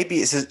 Maybe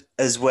it's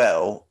as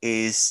well.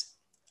 Is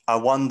I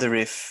wonder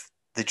if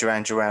the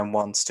Duran Duran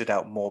one stood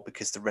out more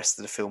because the rest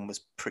of the film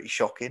was pretty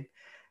shocking.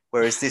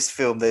 Whereas this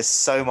film, there's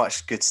so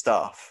much good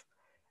stuff.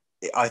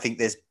 I think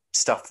there's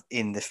stuff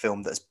in the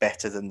film that's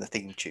better than the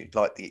theme tune,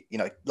 like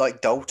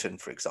like Dalton,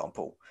 for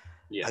example. I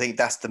yeah, think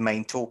that's the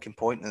main talking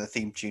point, and the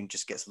theme tune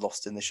just gets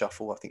lost in the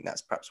shuffle. I think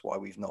that's perhaps why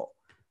we've not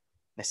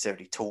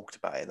necessarily talked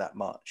about it that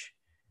much.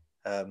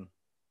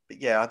 But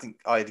yeah, I think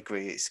I'd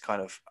agree. It's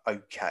kind of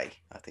okay.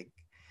 I think.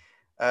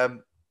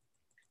 Um,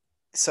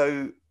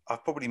 so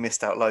I've probably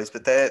missed out loads,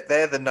 but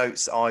they're the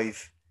notes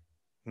I've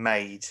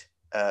made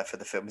for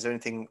the film. Is there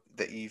anything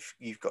that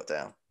you've got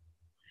down?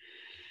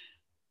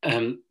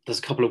 there's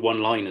a couple of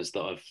one-liners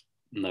that I've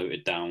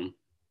noted down,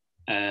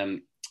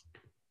 um,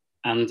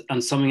 and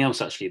something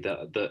else actually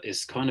that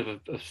is kind of a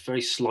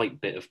very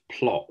slight bit of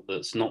plot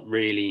that's not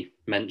really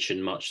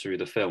mentioned much through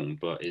the film,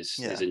 but is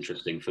Yeah.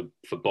 interesting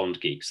for Bond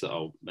geeks that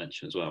I'll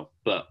mention as well.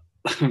 But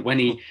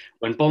when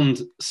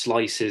Bond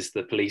slices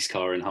the police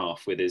car in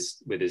half with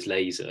his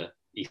laser,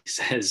 he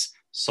says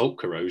salt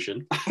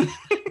corrosion.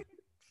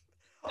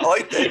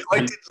 I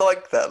And did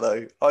like that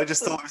though. I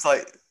just thought it was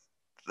like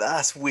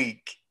that's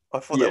weak. I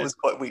thought that yeah, was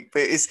quite weak,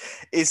 but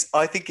it's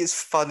I think it's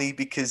funny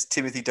because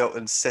Timothy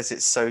Dalton says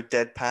it so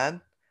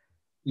deadpan.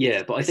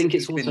 yeah, but I think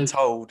it's He's been also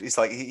told it's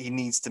like he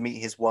needs to meet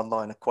his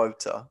one-liner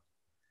quota.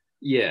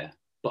 yeah,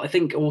 but I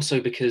think also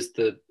because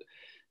a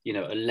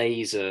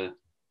laser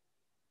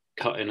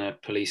cutting a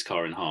police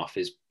car in half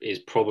is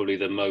probably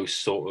the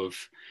most sort of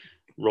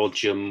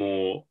Roger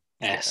Moore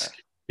Yeah,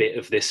 esque bit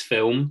of this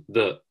film,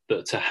 that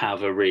to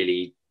have a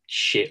really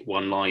shit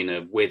one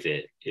liner with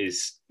it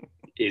is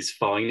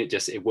fine.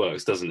 It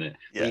works, doesn't it?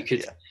 But yeah, you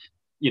could,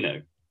 yeah.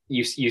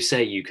 you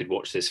say you could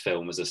watch this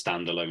film as a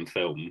standalone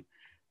film.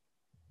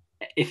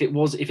 If it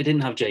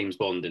didn't have James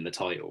Bond in the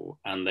title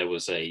and there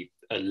was a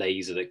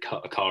laser that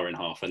cut a car in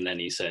half and then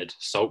he said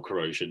salt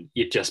corrosion,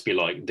 you'd just be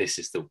like, this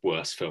is the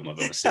worst film I've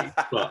ever seen.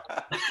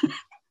 But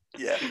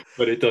Yeah,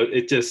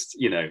 it just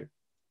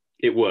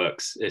it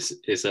works.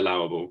 It's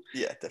allowable.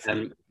 yeah,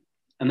 definitely.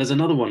 And there's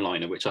another one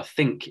liner which I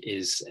think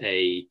is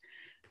a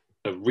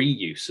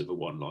reuse of a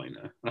one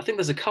liner. And I think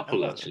there's a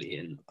couple Oh, actually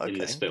in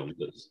this okay. film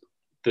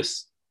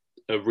that's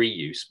a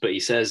reuse. But he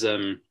says,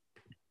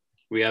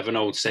 "We have an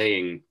old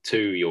saying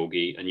too,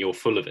 Yorgi, and you're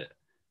full of it."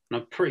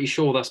 And I'm pretty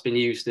sure that's been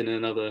used in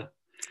another.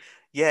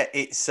 Yeah,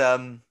 it's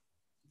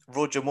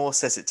Roger Moore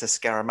says it to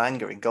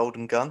Scaramanga in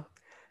Golden Gun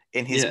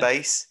in his Yeah,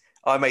 base.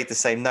 I made the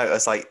same note. I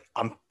was like,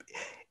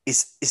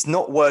 it's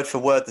not word for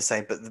word the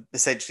same, but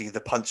essentially the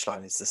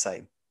punchline is the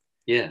same.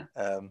 yeah,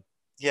 Um,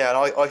 yeah,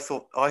 and I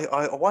thought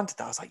I wondered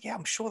that. I was like, yeah,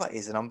 I'm sure that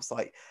is, and I was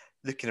like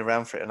looking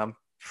around for it, and I'm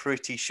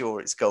pretty sure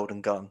it's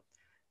Golden Gun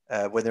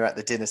when they're at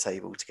the dinner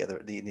table together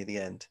at the near the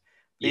end.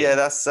 But yeah, yeah.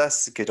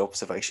 that's a good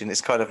observation.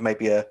 It's kind of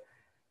maybe a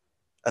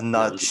Little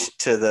nod. nudge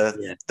to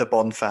Yeah, the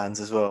Bond fans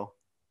as well.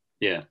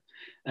 yeah.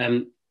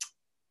 Um,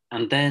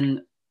 and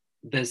then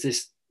there's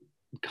this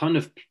kind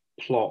of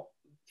plot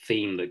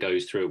theme that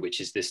goes through it,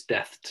 which is this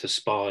death to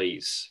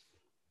spies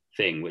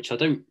thing, which I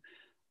don't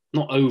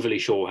not overly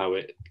sure how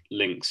it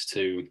links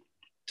to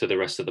the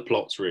rest of the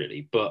plots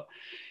really, but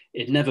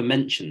it never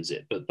mentions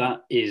it. But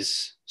that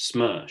is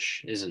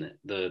Smersh, isn't it?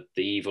 The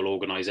evil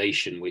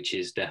organization which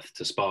is death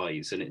to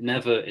spies, and it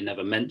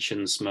never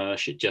mentions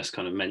Smersh. It just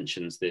kind of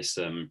mentions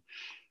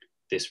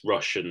this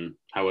Russian,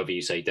 however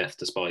you say death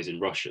to spies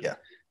in Russian.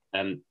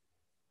 Yeah.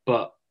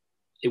 But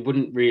it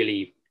wouldn't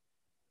really,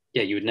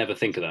 yeah, you would never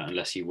think of that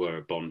unless you were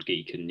a Bond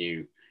geek and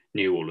knew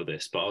all of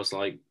this. But I was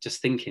like,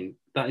 just thinking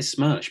that is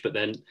Smirch, but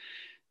then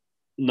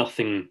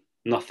nothing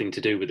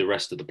to do with the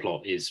rest of the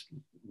plot is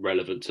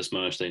relevant to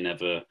Smirch. They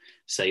never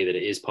say that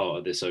it is part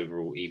of this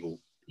overall evil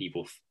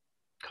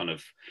kind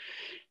of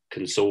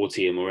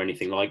consortium or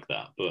anything like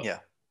that. But yeah,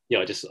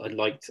 I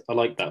liked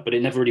that, but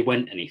it never really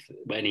went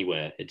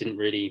anywhere. It didn't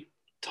really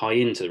tie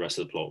into the rest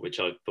of the plot, which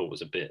I thought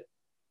was a bit,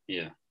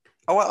 yeah.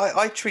 Oh,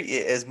 I treat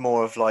it as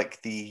more of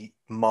like the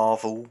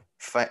Marvel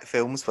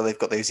films where they've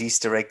got those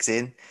Easter eggs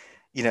in,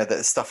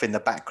 that stuff in the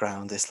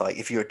background. It's like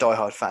if you're a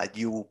diehard fan,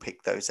 you will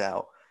pick those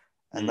out,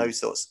 and those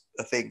sorts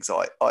of things.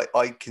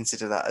 I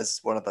consider that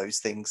as one of those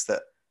things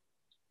that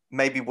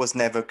maybe was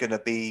never going to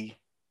be.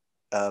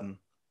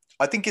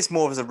 I think it's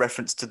more as a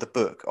reference to the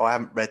book. I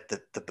haven't read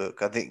the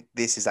book. I think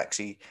this is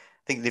actually.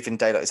 I think Living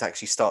Daylights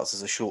actually starts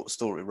as a short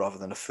story rather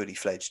than a fully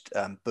fledged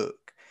book.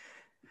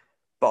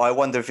 But I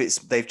wonder if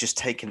they've just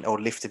taken or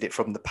lifted it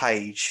from the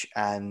page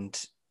and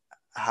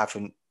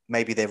haven't.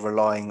 Maybe they're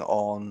relying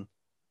on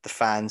the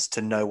fans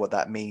to know what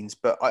that means.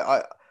 But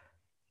I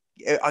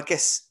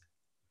guess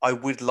I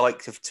would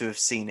like to have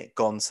seen it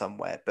gone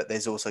somewhere. But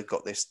there's also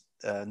got this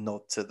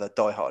nod to the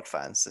diehard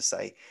fans to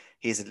say,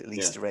 here's a little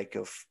Easter egg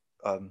of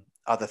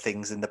other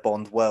things in the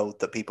Bond world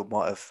that people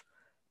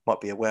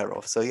might be aware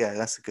of. So yeah,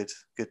 that's a good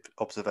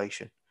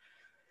observation.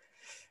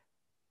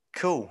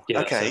 Cool.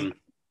 Yeah, okay.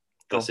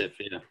 That's it.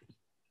 Yeah.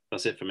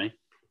 That's it for me.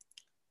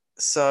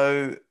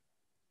 So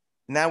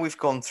now we've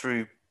gone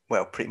through,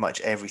 well, pretty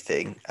much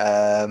everything.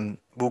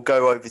 We'll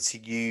go over to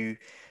you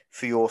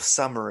for your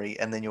summary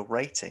and then your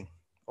rating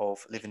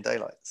of Living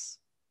Daylights.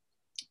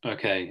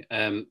 Okay.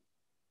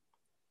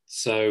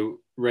 So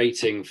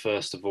rating,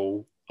 first of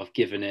all, I've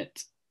given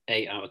it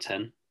 8 out of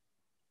 10.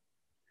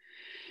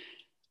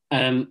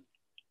 And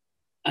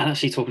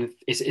actually talking,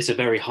 it's a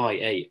very high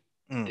 8.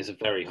 It's a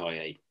very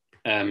high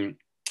 8.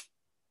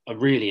 I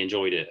really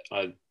enjoyed it.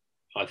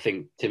 I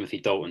think Timothy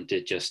Dalton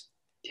did just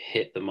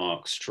hit the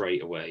mark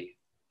straight away.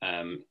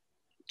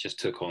 Just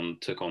took on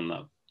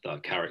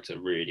that character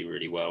really,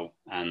 really well,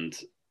 and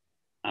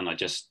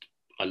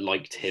I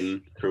liked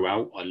him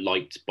throughout. I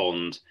liked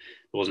Bond.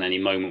 There wasn't any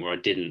moment where I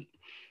didn't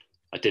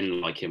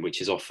like him,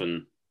 which is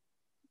often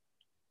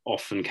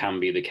can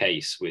be the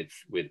case with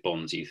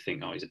Bonds. You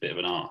think, oh, he's a bit of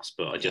an arse,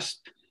 but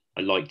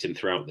I liked him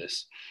throughout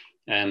this.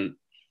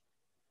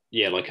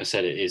 Yeah, like I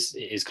said, it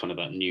is kind of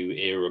that new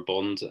era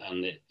Bond,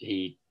 and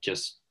he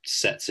just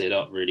sets it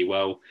up really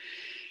well.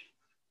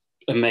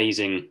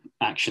 Amazing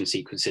action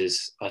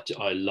sequences.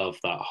 I love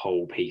that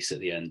whole piece at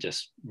the end.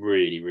 Just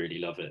really, really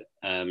love it.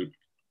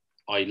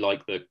 I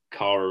like the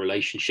Kara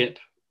relationship.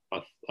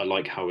 I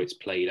like how it's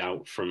played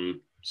out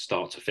from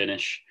start to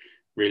finish.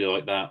 Really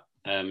like that.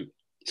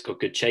 It's got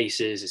good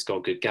chases. It's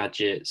got good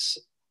gadgets.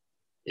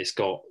 It's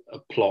got a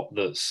plot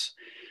that's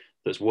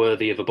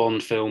worthy of a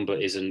Bond film,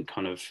 but isn't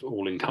kind of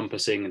all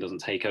encompassing and doesn't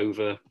take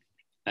over.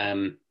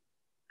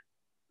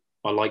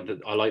 I like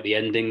the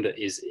ending. That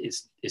is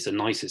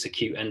it's a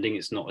cute ending.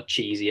 It's not a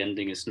cheesy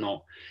ending. It's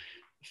not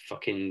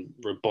fucking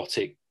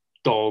robotic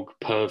dog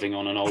perving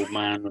on an old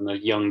man and a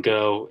young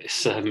girl.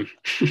 It's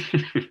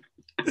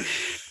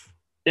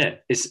yeah,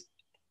 it's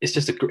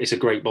just a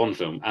great Bond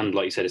film, and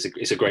like you said,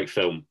 it's a great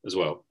film as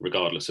well,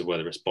 regardless of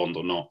whether it's Bond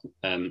or not.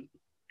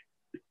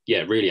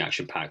 Yeah, really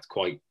action packed.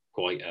 Quite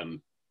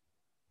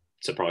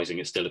surprising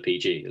it's still a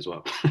PG as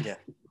well.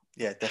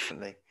 yeah,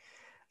 definitely.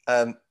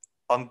 I'm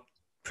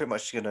pretty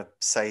much going to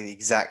say the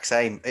exact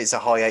same. It's a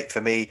high 8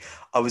 for me.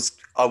 I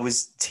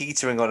was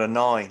teetering on a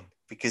 9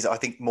 because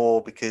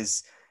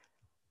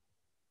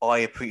I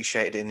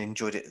appreciated it and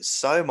enjoyed it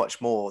so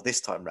much more this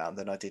time round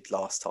than I did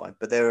last time.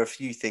 But there are a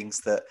few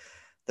things that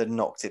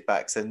knocked it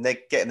back. So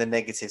getting the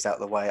negatives out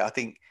of the way, I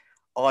think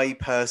I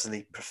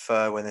personally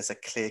prefer when there's a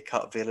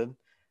clear-cut villain.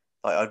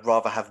 Like I'd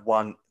rather have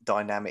one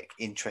dynamic,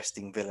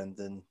 interesting villain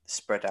than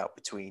spread out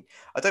between.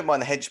 I don't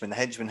mind the henchman. The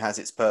henchman has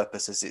its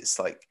purpose as it's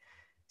like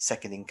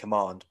second in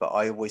command, but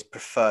I always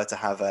prefer to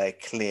have a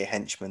clear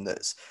henchman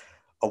that's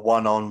a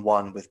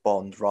one-on-one with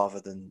Bond rather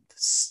than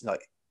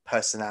like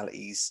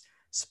personalities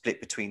split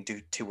between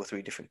two or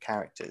three different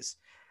characters.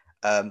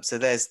 So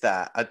there's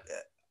that.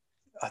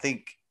 I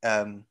think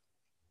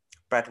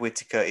Brad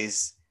Whitaker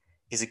is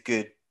a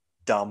good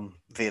dumb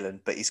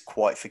villain, but he's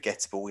quite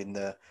forgettable in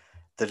the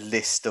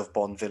list of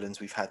Bond villains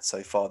we've had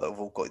so far that have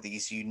all got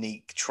these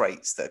unique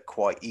traits that are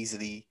quite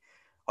easily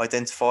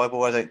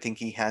identifiable. I don't think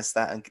he has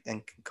that and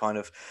can kind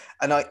of,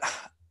 and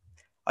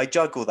I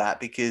juggle that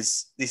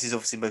because this is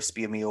obviously supposed to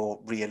be a more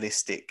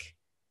realistic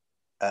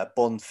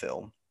Bond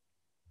film.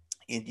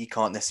 You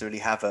can't necessarily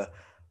have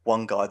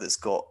one guy that's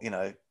got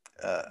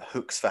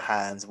hooks for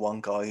hands, one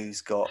guy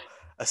who's got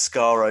a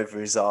scar over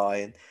his eye,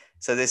 and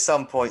so there's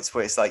some points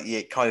where it's like, yeah,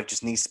 it kind of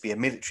just needs to be a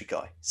military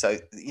guy. So,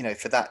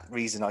 for that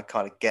reason, I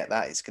kind of get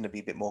that. It's going to be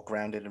a bit more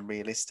grounded and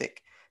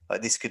realistic.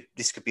 Like this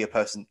could be a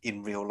person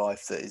in real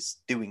life that is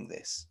doing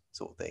this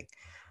sort of thing.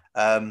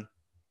 And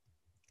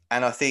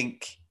I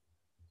think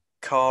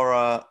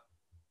Cara.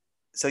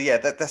 So yeah,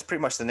 that's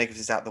pretty much the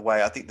negatives out the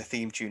way. I think the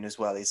theme tune as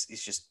well is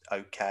just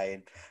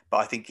okay, but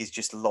I think he's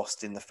just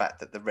lost in the fact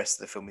that the rest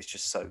of the film is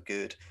just so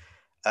good.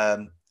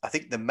 I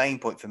think the main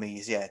point for me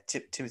is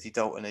Timothy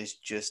Dalton has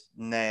just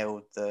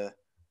nailed the.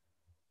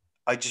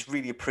 I just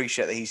really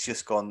appreciate that he's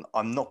just gone.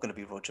 I'm not going to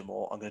be Roger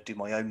Moore. I'm going to do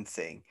my own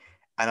thing,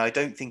 and I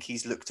don't think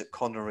he's looked at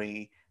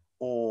Connery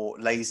or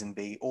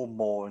Lazenby or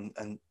Moore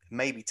and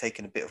maybe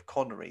taken a bit of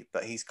Connery,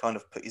 but he's kind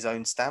of put his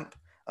own stamp.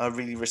 I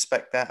really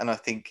respect that, and I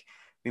think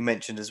we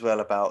mentioned as well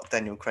about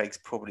Daniel Craig's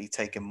probably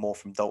taken more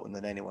from Dalton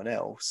than anyone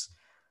else,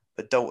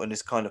 but Dalton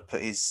has kind of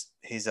put his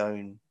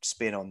own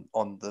spin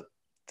on the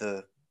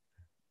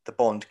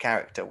Bond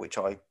character, which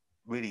I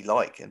really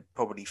like and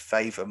probably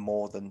favour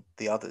more than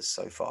the others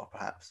so far,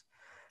 perhaps.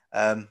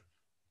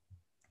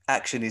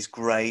 Action is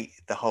great.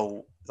 The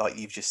whole, like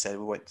you've just said, I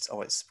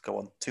won't go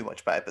on too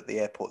much about it, but the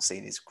airport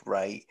scene is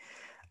great.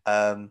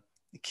 The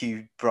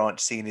Q branch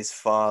scene is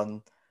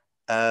fun.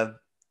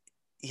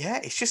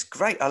 It's just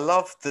great. I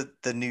love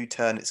the new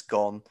turn it's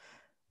gone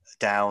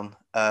down.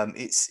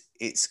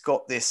 It's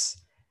got this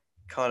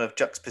kind of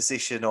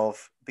juxtaposition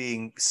of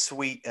being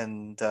sweet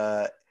and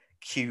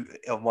cute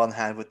on one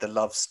hand with the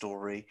love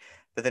story,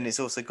 but then it's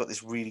also got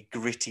this really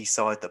gritty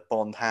side that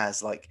Bond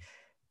has, like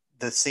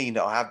the scene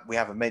that we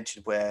haven't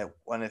mentioned where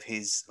one of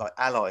his like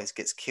allies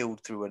gets killed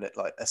through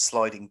a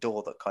sliding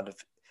door that kind of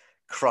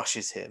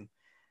crushes him,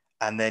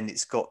 and then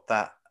it's got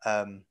that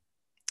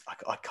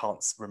I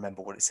can't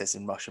remember what it says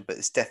in Russian, but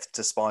it's death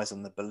to spies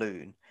on the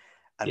balloon,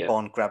 and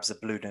Bond grabs a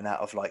balloon and out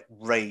of like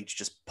rage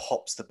just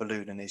pops the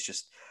balloon and is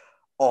just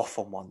off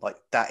on one. Like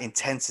that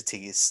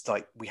intensity is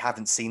like we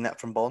haven't seen that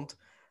from Bond.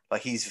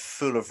 Like he's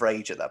full of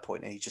rage at that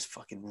point and he just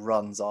fucking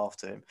runs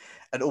after him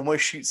and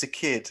almost shoots a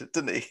kid,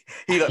 doesn't he?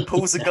 He like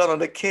pulls the gun on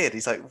a kid.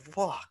 He's like,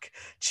 fuck,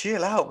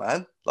 chill out,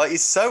 man. Like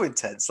it's so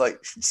intense.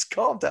 Like just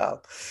calm down.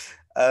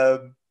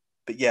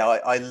 But yeah,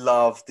 I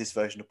love this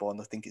version of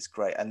Bond. I think it's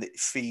great. And it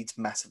feeds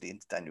massively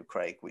into Daniel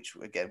Craig, which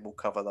again, we'll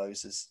cover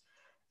those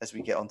as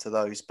we get onto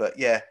those. But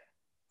yeah,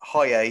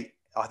 high 8.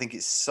 I think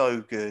it's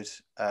so good.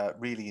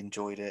 Really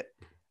enjoyed it.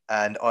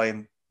 And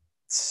I'm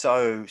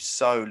so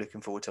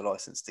looking forward to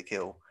License to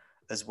Kill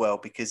as well,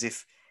 because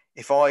if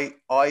I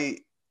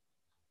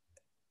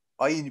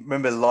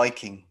remember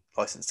liking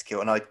License to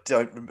Kill, and I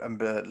don't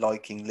remember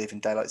liking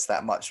Living Daylights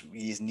that much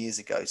years and years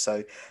ago.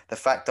 So the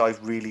fact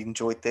I've really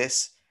enjoyed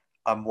this,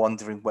 I'm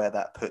wondering where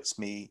that puts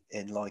me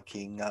in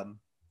liking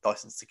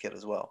License to Kill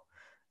as well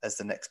as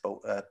the next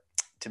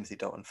Timothy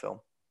Dalton film.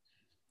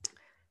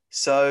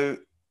 So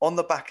on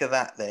the back of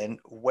that, then,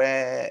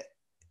 where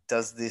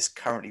does this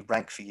currently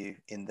rank for you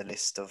in the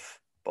list of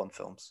Bond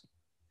films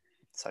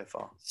so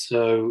far?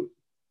 So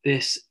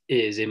this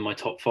is in my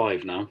top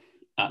 5 now,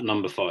 at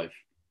number 5.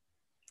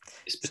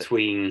 It's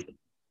between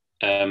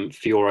For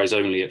Your Eyes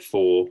Only at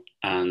 4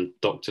 and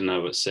Dr.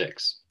 No at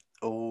 6.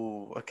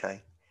 Oh,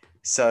 okay.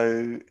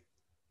 So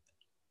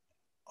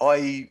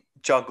I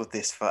juggled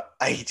this for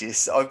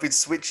ages. I've been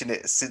switching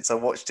it since I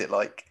watched it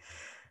like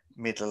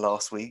middle of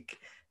last week.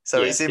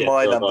 So it's in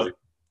my number.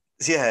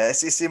 Yeah,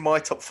 it's in my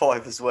top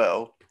 5 as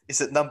well. It's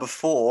at number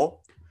 4,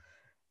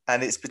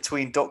 and it's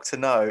between Dr.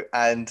 No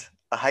and,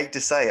 I hate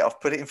to say it,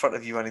 I've put it in front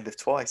of You Only Live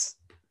Twice.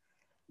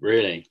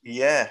 Really?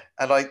 Yeah,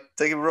 and don't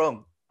get me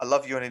wrong, I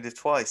love You Only Live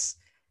Twice.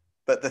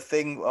 But the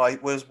thing, I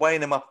was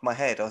weighing them up in my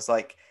head. I was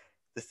like,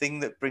 the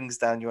thing that brings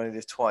down You Only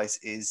Live Twice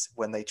is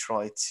when they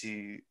try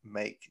to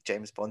make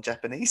James Bond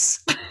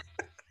Japanese.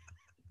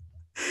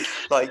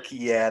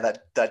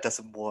 That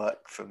doesn't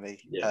work for me.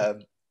 Yeah.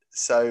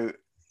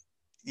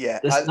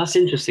 That's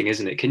interesting,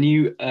 isn't it? Can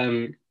you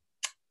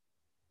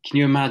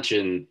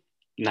imagine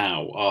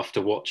now,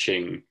 after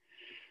watching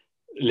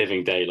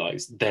Living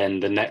Daylights, then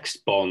the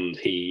next Bond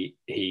he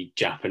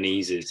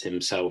Japaneses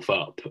himself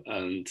up,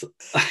 and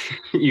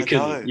you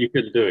couldn't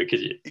do it,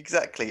 could you?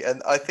 Exactly.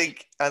 And I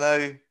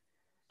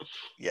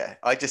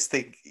just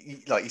think,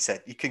 like you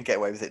said, you can get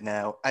away with it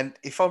now. And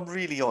if I'm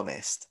really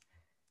honest,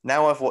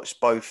 now I've watched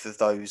both of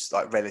those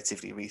like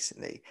relatively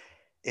recently.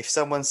 If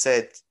someone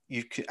said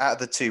you could, out of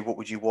the two, what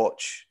would you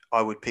watch?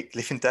 I would pick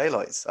Living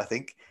Daylights. I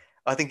think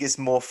it's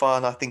more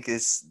fun. I think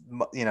it's,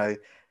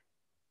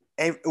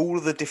 all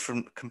of the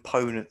different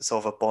components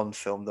of a Bond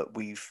film that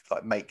we've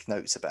like make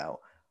notes about.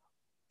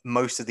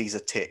 Most of these are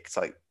ticked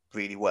like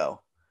really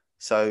well.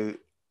 So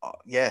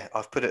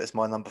I've put it as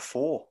my number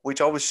 4,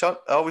 which I was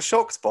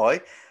shocked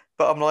by,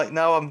 but I'm like,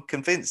 no, I'm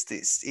convinced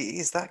it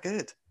is that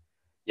good.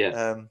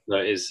 Yeah, no,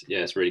 it is. Yeah,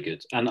 it's really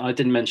good. And I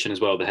didn't mention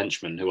as well the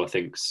henchman, who I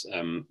think's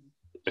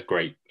a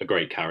great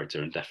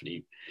character, and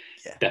definitely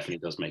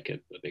does make a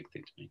big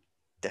thing to me.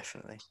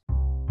 Definitely.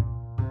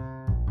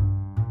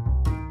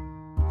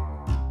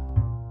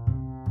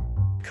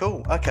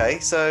 Cool. Okay,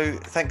 so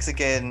thanks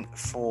again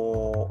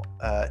for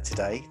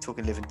today,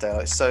 talking Living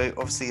Daylights. So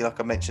obviously, like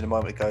I mentioned a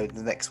moment ago,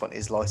 the next one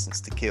is License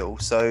to Kill.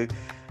 So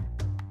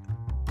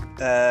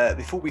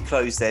before we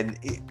close then,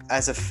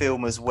 as a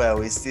film as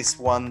well, is this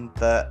one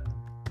that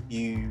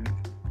you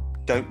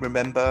don't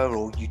remember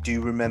or you do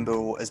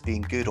remember as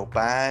being good or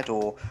bad,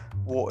 or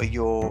what are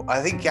your?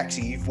 I think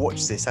actually you've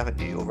watched this, haven't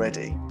you,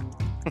 already?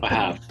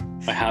 I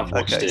have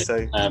watched Okay, it.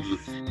 so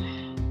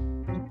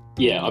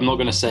yeah, I'm not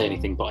going to say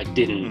anything, but I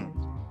didn't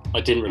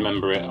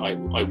remember it.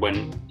 I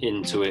went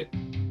into it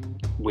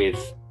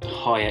with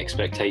high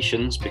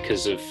expectations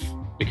because of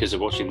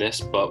watching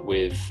this, but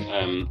with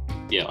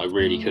I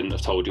really couldn't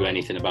have told you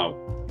anything about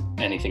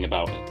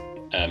it.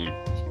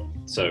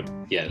 So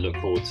yeah, look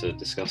forward to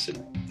discussing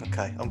it.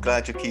 Okay, I'm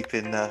glad you're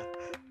keeping.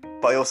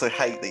 But I also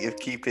hate that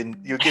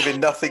you're giving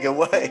nothing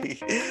away.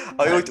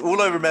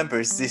 All I remember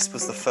is this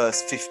was the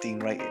first 15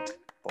 rated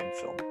Bond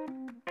film,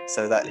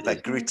 so that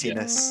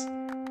grittiness,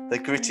 the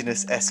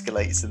grittiness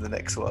escalates in the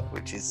next one,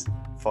 which is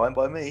fine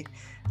by me.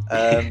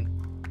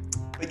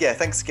 But yeah,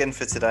 thanks again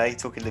for today,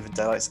 talking Living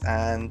Daylights,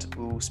 and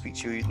we'll speak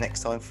to you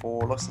next time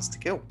for License to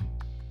Kill.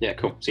 Yeah,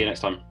 cool. See you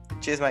next time.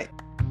 Cheers, mate.